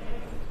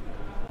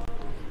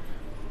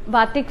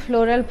 Batik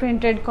floral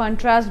printed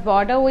contrast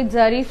border with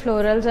zari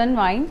florals and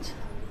vines.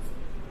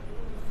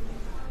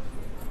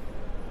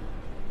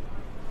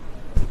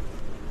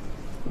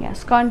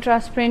 Yes,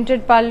 contrast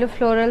printed pallu,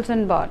 florals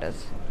and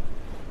borders.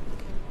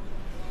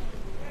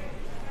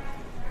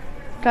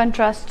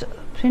 Contrast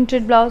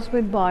printed blouse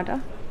with border.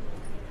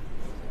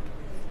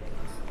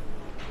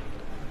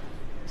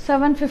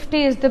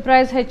 750 is the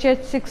price,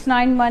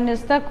 HH691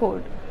 is the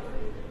code.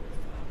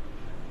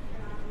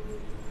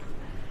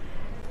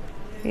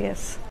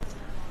 Yes.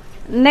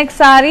 Next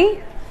saree.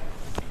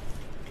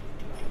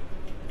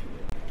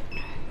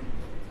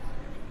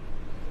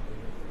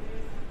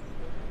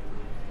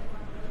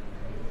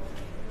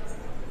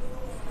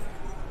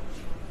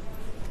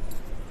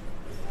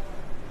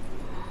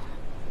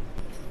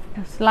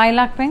 Yes,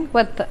 lilac pink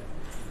with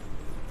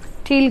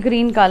teal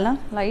green color,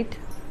 light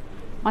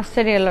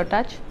mustard yellow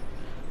touch.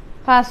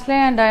 Pastel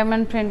and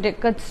diamond print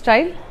cut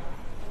style.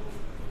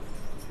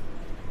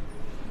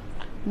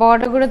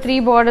 Border కూడా 3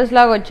 borders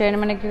లాగా వచ్చాయి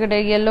మనకి. ఇక్కడ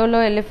yellow లో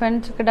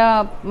elephants, ఇక్కడ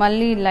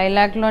మళ్ళీ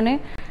lilac లోనే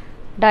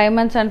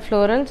diamonds and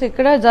florals,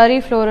 ఇక్కడ zari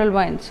floral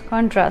vines,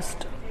 contrast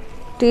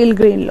teal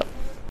green లో.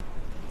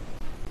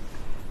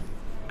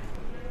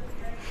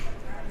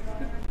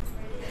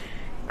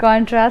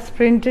 Contrast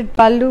printed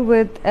pallu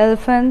with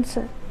elephants,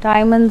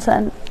 diamonds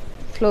and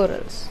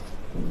florals.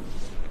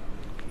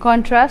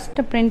 Contrast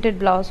printed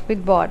blouse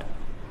with border.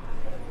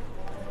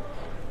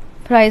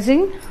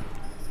 Pricing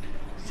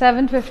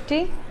 750,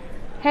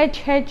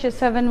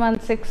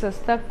 HH716 is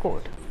the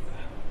code.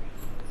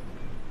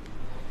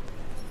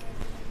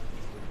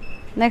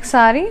 Next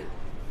saree,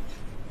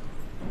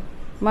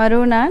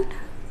 maroon and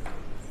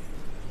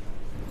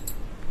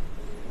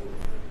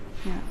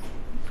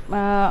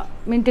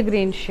mint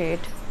green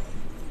shade.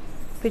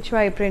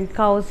 Pitchwai print,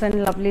 cows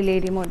and lovely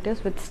lady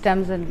motifs with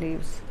stems and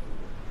leaves.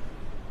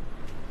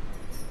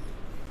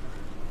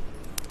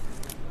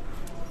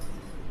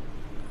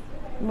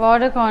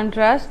 Border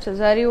contrast,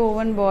 zari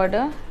woven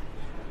border.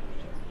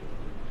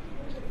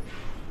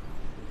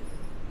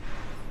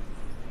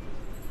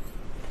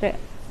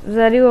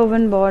 Zari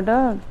woven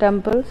border,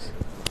 temples,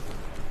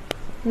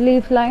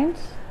 leaf lines.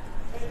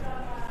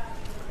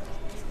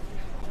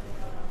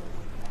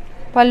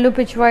 Pallu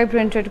pitchwai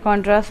printed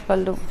contrast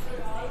pallu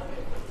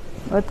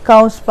with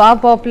cows,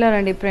 popular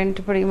and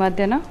print padi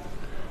madhyana.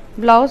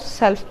 Blouse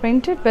self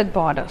printed with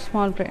border,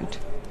 small print.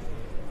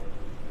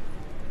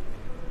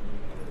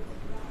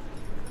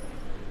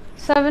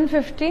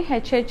 750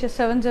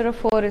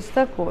 HH704 is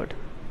the code.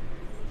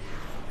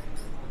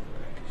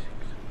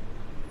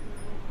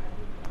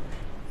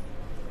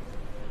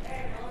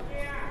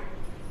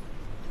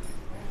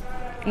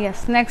 Yes,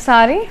 next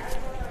saree.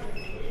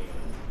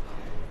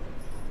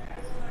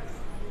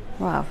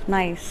 Wow,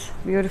 nice,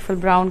 beautiful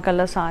brown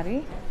color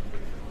saree.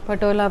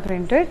 Patola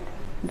printed,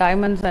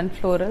 diamonds and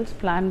florals,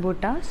 plan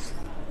buttas.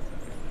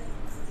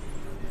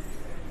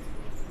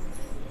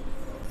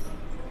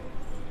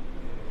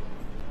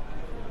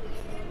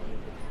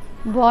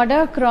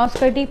 Border, cross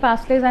cutty,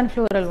 pastelis and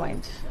floral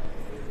vines.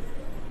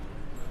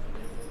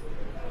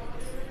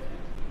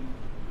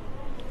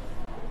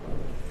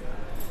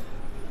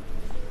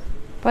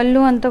 Pallu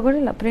anta kuda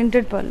ila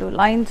printed pallu,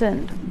 lines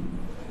and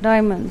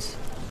diamonds.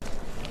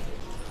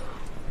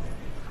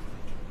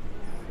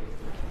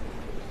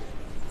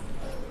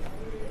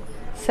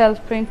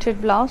 Self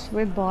printed blouse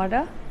with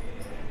border.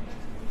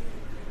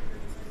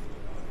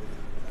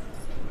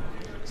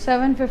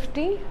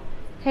 750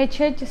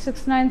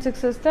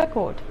 HH696 is the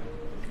code.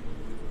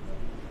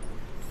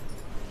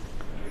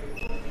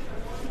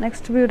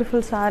 Next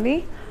beautiful saree,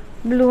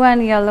 blue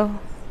and yellow,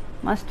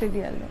 mustard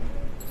yellow.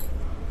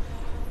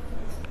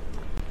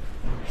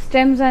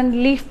 Stems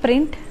and leaf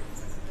print.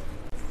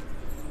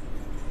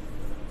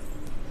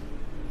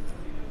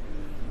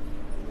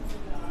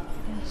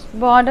 Yes.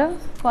 Border,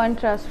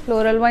 contrast,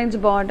 floral vines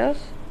borders.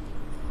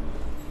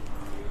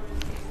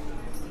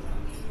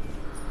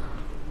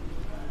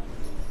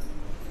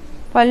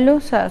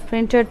 Pallu, self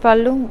printed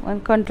pallu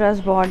and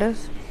contrast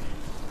borders.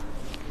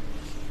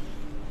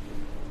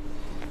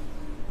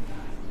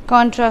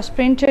 Contrast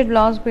printed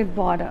blouse with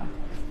border.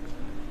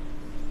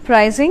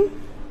 Pricing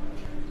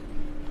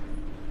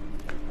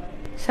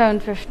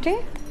 750.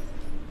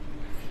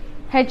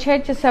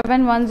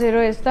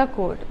 HH710 is the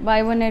code.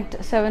 Buy one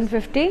at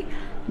 750,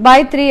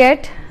 buy three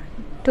at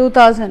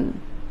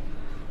 2000.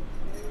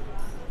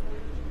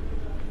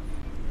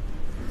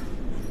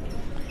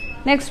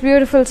 Next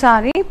beautiful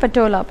saree,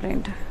 patola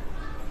print.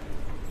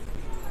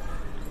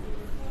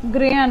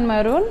 Grey and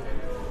maroon.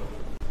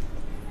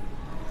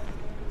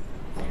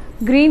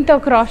 Green to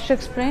cross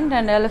checks print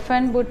and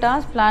elephant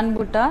buttas, plan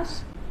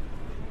buttas.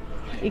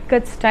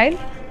 Ikat style.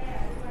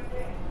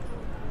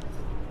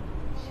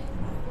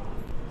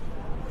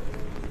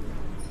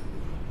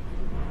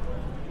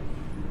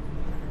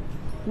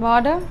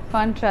 Border,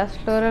 contrast,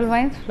 floral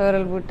vines,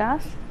 floral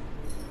buttas.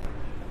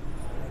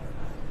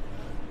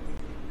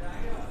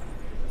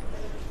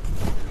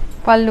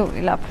 Pallu,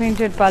 ila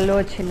printed pallu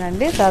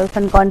vachindandi, self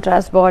and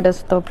contrast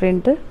borders tho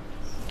print.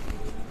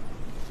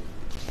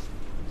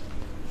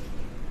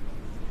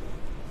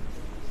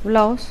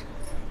 Blouse,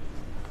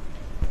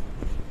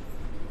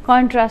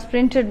 contrast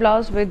printed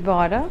blouse with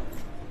border.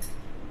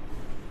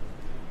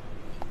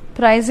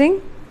 Pricing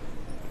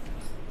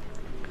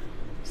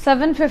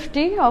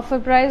 750, offer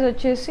price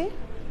vachesi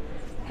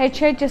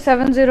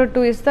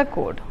HH702 is the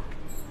code.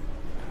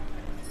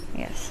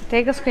 Yes,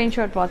 take a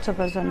screenshot, WhatsApp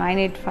us on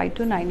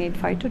 9852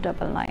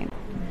 985299.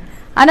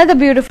 Another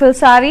beautiful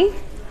saree,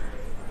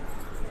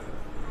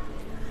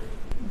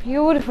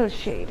 beautiful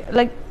shade,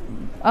 like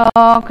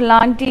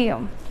lanti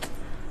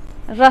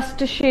rust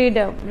shade,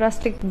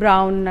 rustic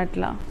brown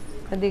atla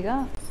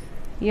kadiga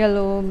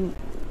yellow,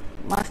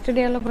 mustard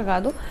yellow kuda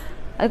kaadu,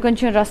 అది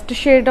కొంచెం rust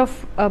shade of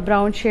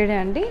brown shade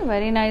అండి.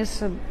 Very nice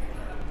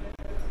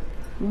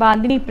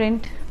bandhani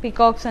print,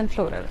 peacocks and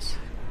florals.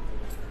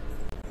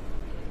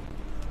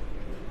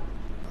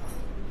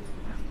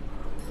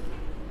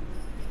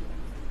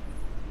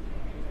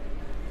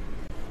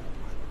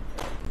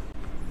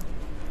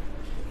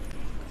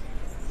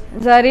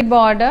 Zari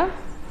border,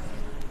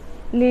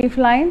 leaf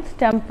lines,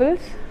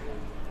 temples.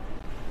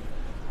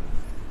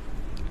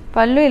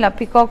 Pallu ila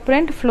peacock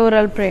print,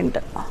 floral print.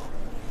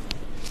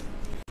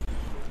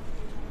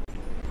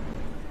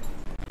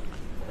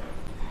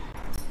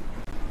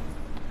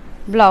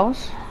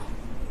 Blouse,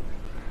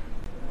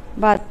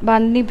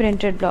 bandhani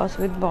printed blouse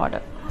with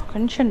border,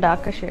 కొంచెం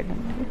darker shade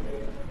ఉంది.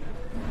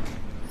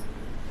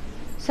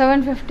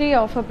 750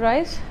 offer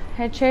price,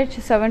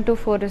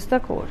 HH724 is the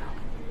code.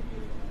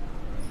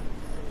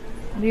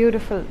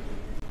 Beautiful.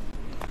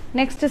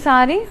 Next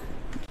saree,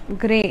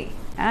 grey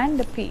and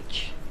peach.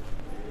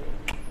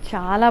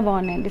 చాలా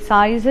బాగున్నాయండి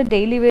saris.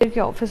 Daily వేర్కి,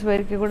 office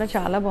వేర్కి కూడా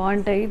చాలా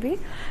బాగుంటాయి. ఇవి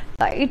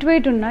లైట్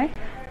వెయిట్ ఉన్నాయి,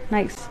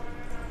 nice.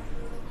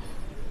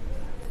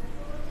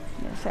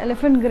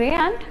 elephant grey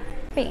and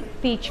pink,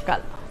 peach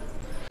color.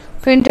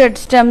 Printed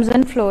stems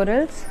and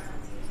florals,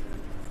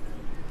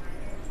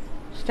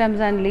 stems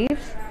and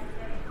leaves.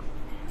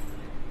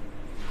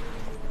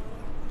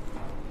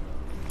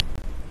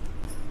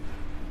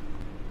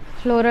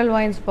 Floral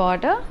vines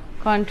border,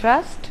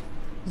 contrast,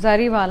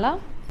 zari wala.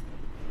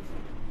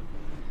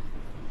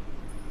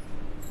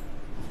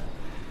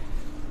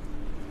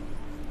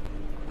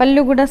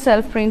 పళ్ళు కూడా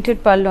సెల్ఫ్ ప్రింటెడ్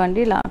పళ్ళు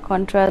అండి, ఇలా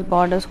కాంట్రాస్ట్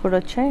బార్డర్స్ కూడా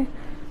వచ్చాయి,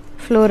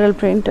 ఫ్లోరల్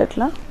ప్రింట్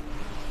అట్లా.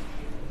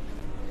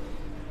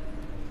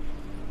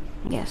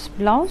 Yes,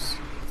 blouse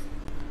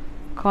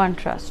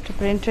contrast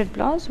printed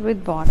blouse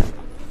with border.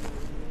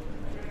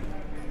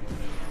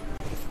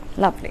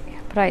 Lovely.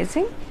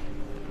 Pricing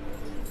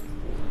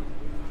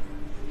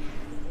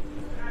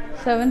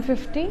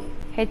 750.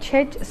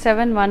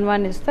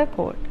 HH711 is the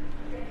code.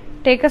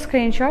 Take a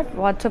screenshot,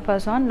 WhatsApp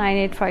us on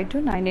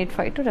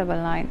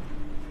 9852985299.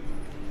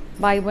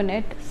 Buy one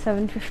at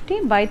 750,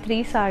 buy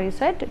 3 sarees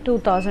at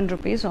 2000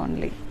 rupees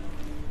only.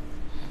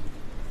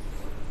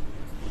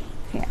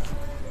 Yeah.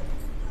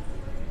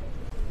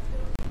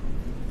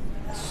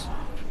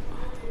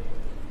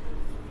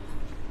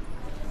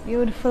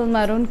 Beautiful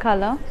maroon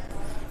color,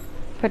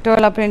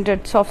 patola printed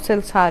soft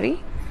silk saree,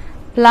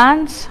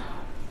 plants,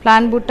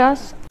 plan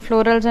buttas,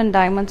 florals and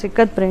diamonds,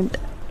 ikat print.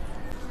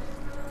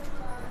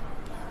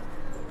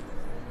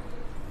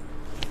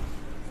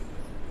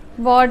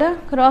 Border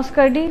cross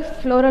curdy,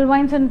 floral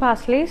vines and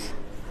parsleys.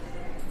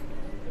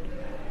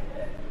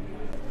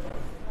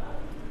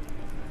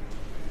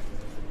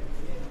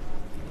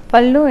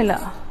 Pallu ila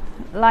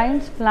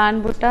lines, plan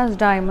buttas,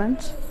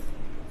 diamonds.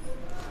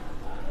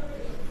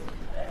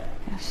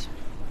 Yes.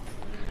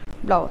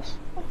 Blouse,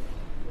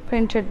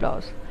 printed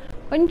blouse,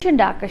 కొంచెం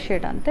darker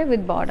shade ante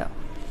with border.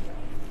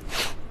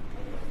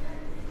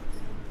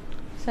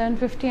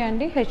 750 and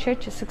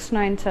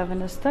HH697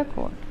 is the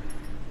code.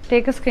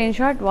 Take a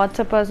screenshot,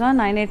 WhatsApp us on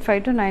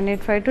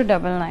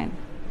 9852985299.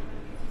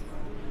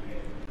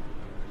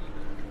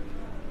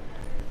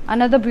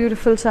 Another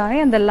beautiful saree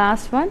and the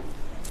last one,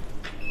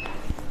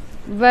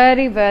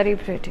 very very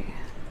pretty.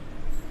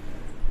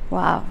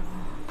 Wow.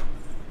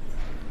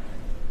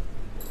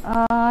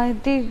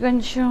 ఇది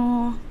కొంచెం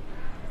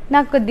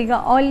నాకు కొద్దిగా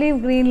olive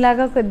green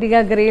లాగా కొద్దిగా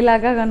grey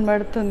లాగా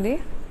కనబడుతుంది.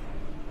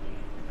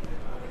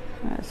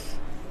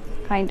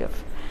 Kind of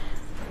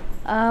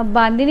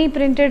bandhani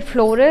printed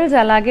florals,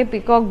 అలాగే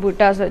peacock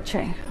బుటాస్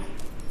వచ్చాయి.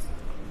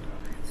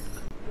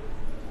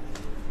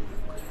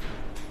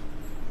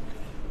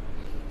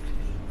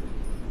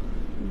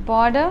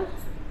 బార్డర్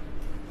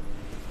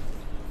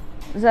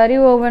జరీ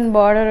ఓవెన్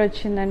బార్డర్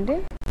వచ్చిందండి,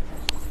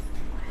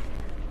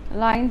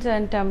 లైన్స్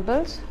అండ్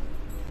టెంపుల్స్,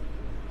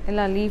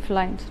 ఇలా లీఫ్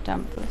లైన్స్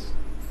టెంపుల్స్.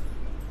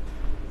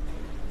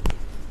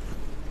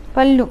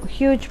 పల్లు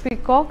huge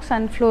peacocks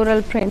and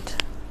floral print.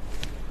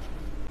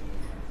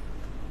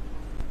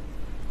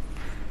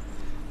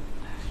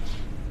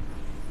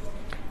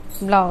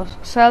 Blouse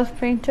self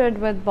printed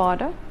with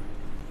border.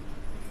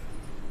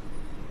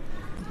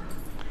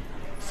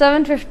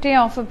 750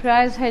 offer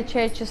price,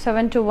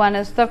 HH721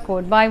 is the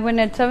code. Buy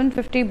one at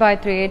 750, buy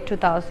 3 at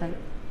 2000.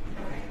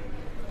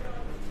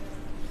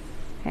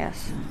 Yes.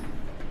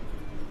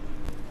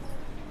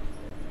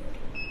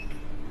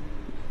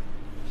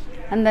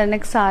 And the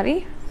next saree.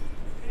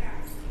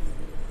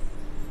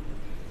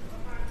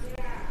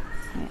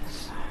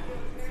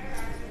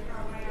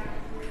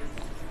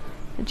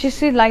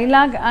 వచ్చేసి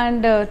lilac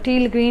and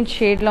teal green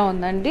షేడ్లో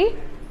ఉందండి.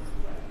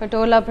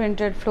 Patola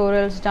printed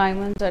florals,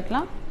 diamonds అట్లా.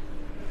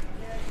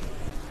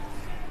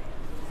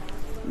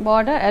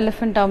 Border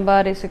elephant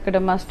అంబారీస్, ఇక్కడ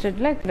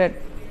మస్టర్డ్లో, ఇక్కడ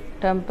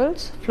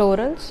temples,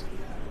 florals,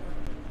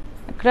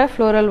 ఇక్కడ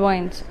floral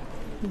wines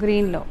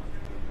గ్రీన్లో.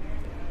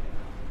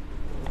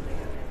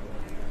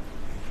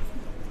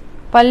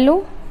 పళ్ళు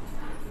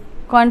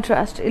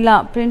contrast, ఇలా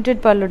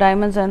ప్రింటెడ్ పళ్ళు,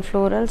 డైమండ్స్ అండ్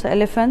ఫ్లోరల్స్,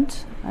 ఎలిఫెంట్స్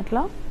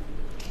అట్లా.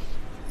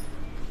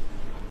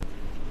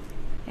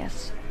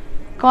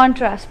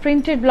 Contrast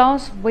printed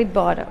blouse with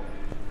border.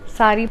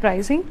 Saree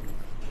pricing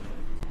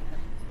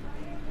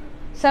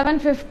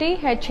 750,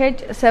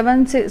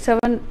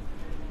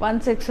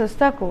 HH7716 is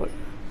the code.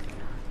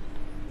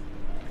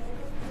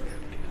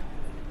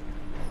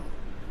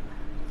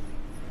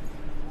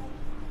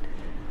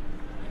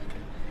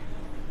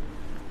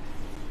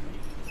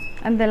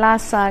 And the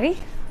last saree,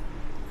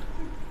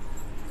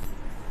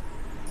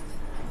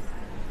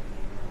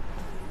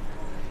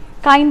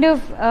 kind of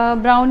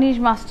brownish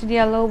mustard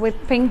yellow with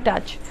pink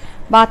touch,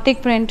 batik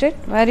printed,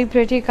 very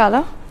pretty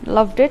color,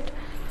 loved it.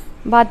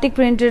 Batik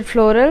printed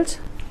florals,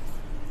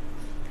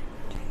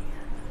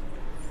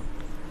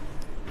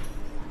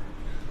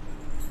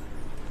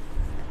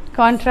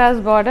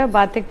 contrast border,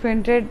 batik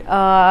printed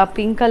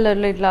pink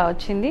కలర్లో ఇట్లా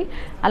వచ్చింది,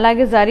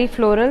 అలాగే zari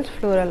florals,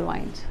 floral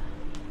wines.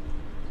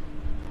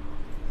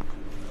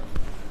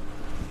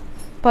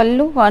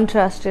 పళ్ళు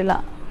contrast, ఇలా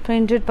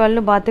printed పళ్ళు,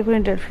 batik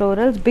printed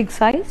florals, big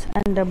size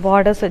and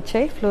borders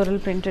వచ్చాయి, floral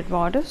printed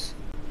borders.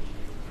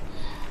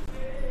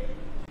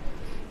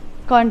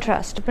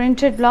 Contrast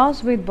printed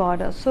blouse with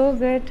border, so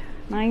good,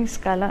 nice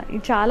colour.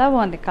 ఇది చాలా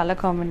బాగుంది colour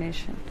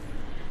combination.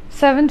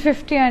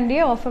 750 and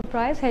offer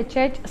price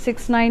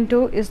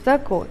HH692 is the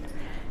code.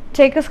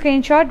 Take a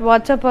screenshot,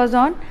 WhatsApp us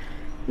on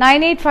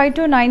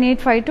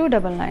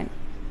 9852985299.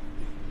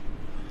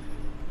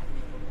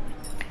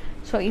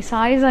 So ee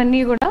sarees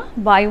anni kuda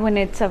buy one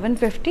at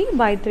 750,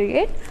 buy three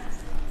at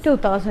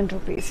 2000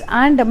 rupees.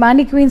 And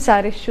mannequin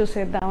sarees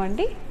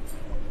chuseddamandi.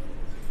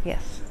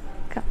 Yes,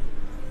 come.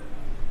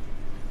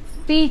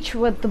 Peach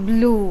with the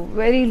blue,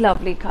 very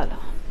lovely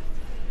color.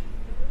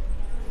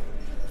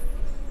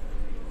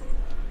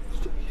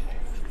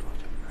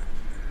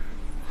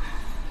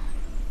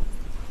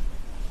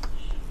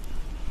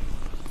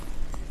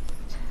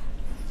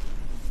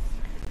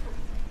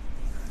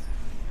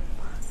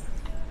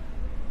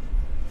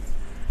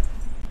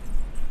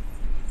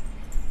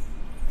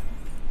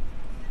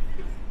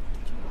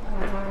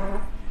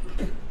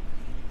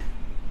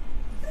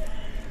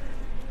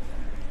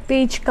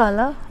 Peach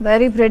color,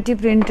 very pretty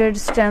printed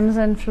stems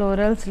and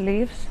floral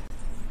leaves.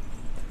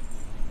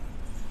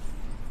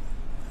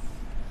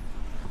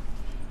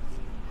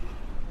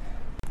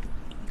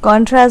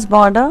 Contrast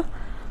border,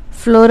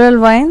 floral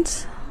vines,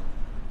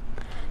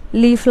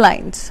 leaf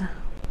lines.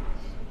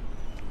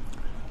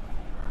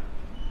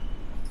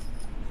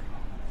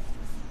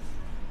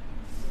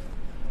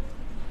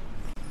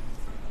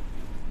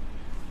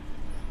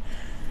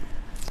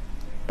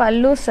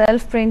 Pallu,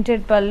 self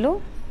printed pallu.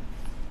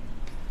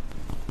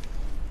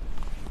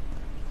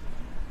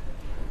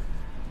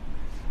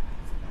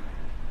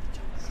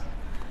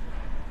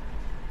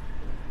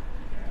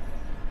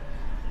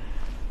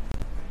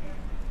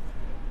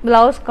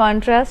 Blouse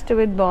contrast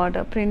with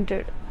border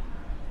printed.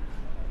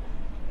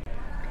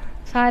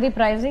 Saree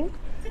pricing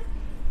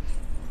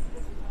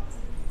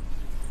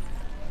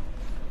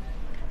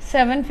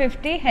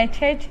 750,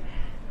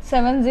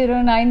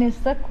 HH709 is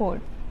the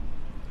code.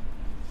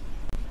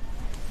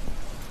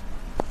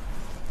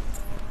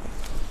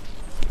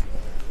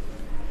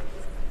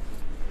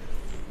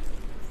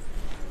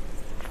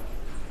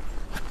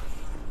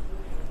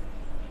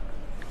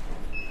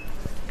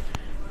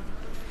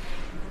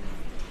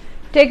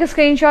 Take a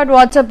screenshot,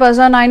 WhatsApp us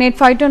on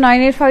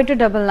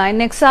 9852985299.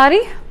 Next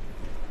saree.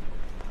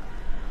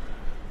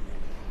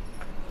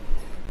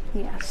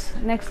 Yes,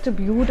 next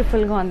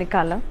beautiful ga undi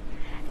color.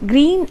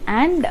 Green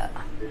and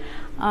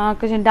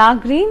dark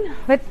green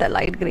with the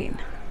light green.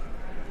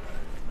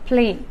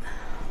 Plain.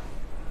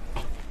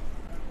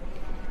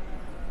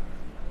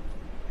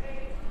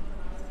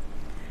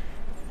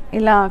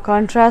 ఇలా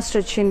contrast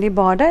వచ్చింది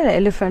border,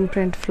 elephant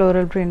print,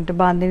 floral print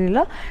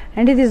బాందినిలో,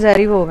 and ఇది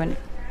zari oven.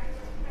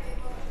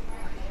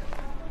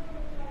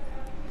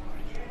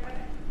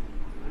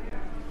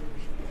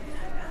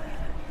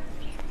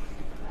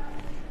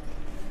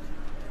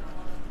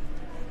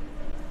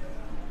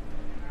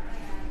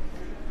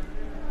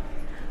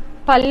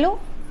 పల్లు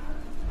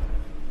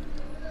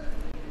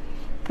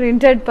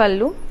printed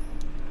పల్లు,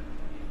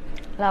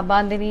 అలా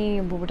bandhani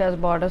buttas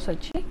borders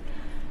వచ్చి,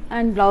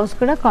 and blouse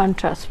కూడా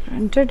contrast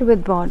printed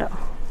with border.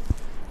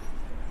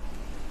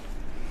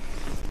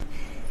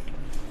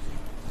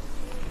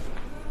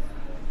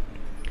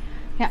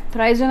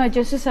 Pricing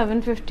వచ్చేసి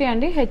 750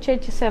 అండి.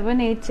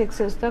 HH786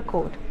 is the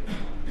code.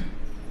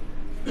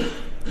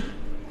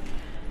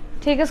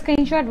 Take a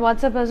screenshot,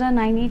 WhatsApp us on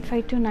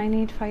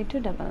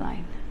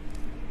 9852985299.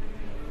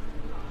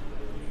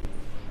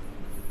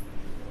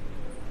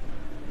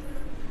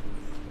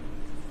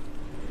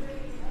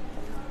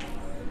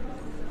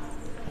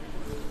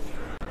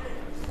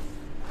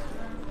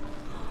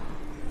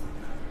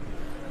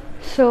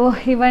 So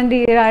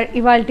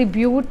ఇవాల్టి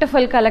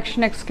beautiful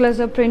collection,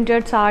 exclusive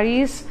printed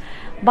saris,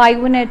 by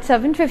one at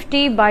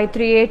 750, by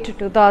three at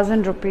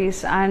 2000 rupees.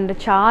 And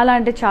చాలా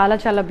అంటే చాలా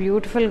చాలా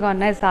బ్యూటిఫుల్గా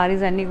ఉన్నాయి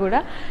సారీస్ అన్నీ కూడా.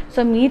 సో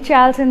మీరు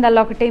చేయాల్సిందల్లా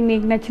ఒకటే,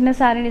 మీకు నచ్చిన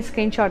సారీని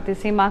స్క్రీన్ షాట్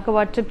తీసి మాకు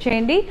వాట్సాప్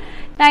చేయండి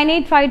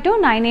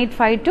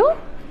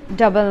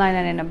 9852985299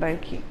 అనే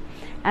నెంబర్కి.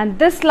 And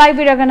this live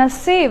video gonna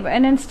save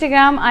in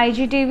Instagram,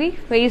 IGTV,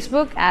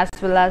 Facebook as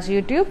well as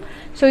YouTube.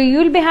 So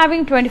you'll be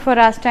having 24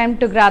 hours time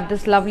to grab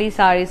this lovely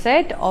saree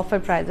set, offer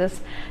prices.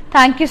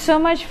 Thank you so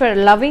much for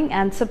loving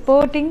and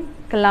supporting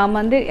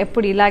Kalamandir.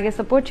 Eppudu ilage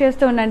support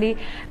chestu undandi.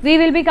 We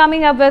will be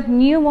coming up with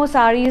new more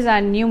sarees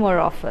and new more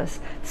offers.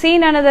 See you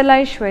in another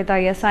live. Shweta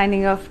here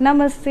signing off.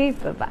 Namaste.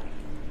 Bye bye.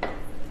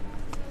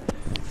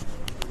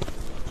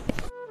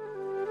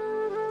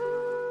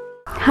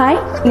 Hi,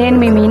 నేను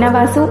మీ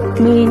మీనావాసు.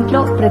 మీ ఇంట్లో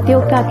ప్రతి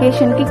ఒక్క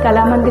అకేషన్కి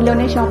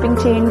కళామందిర్లోనే shopping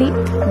చేయండి.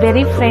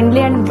 Very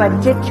friendly and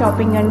budget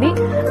shopping అండి.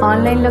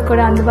 ఆన్లైన్లో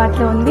కూడా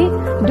అందుబాటులో ఉంది.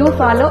 Do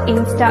follow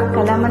Insta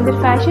Kalamandir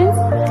fashions,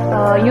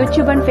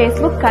 YouTube and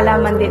Facebook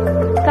Kalamandir.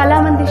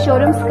 Kalamandir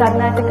showrooms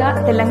Karnataka,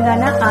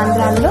 Telangana,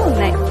 ఆంధ్రాలో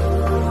ఉన్నాయి.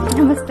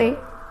 నమస్తే.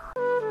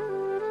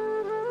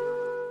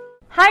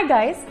 Hi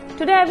guys,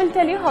 today I will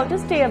tell you how to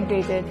stay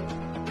updated.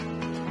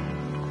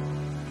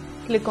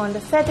 Click on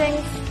the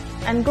settings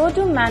and go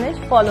to manage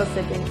follow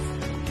settings.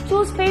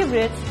 Choose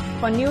favorites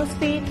for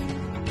newsfeed,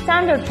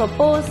 standard for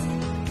posts,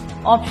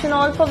 option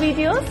all for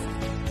videos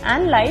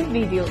and live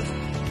videos.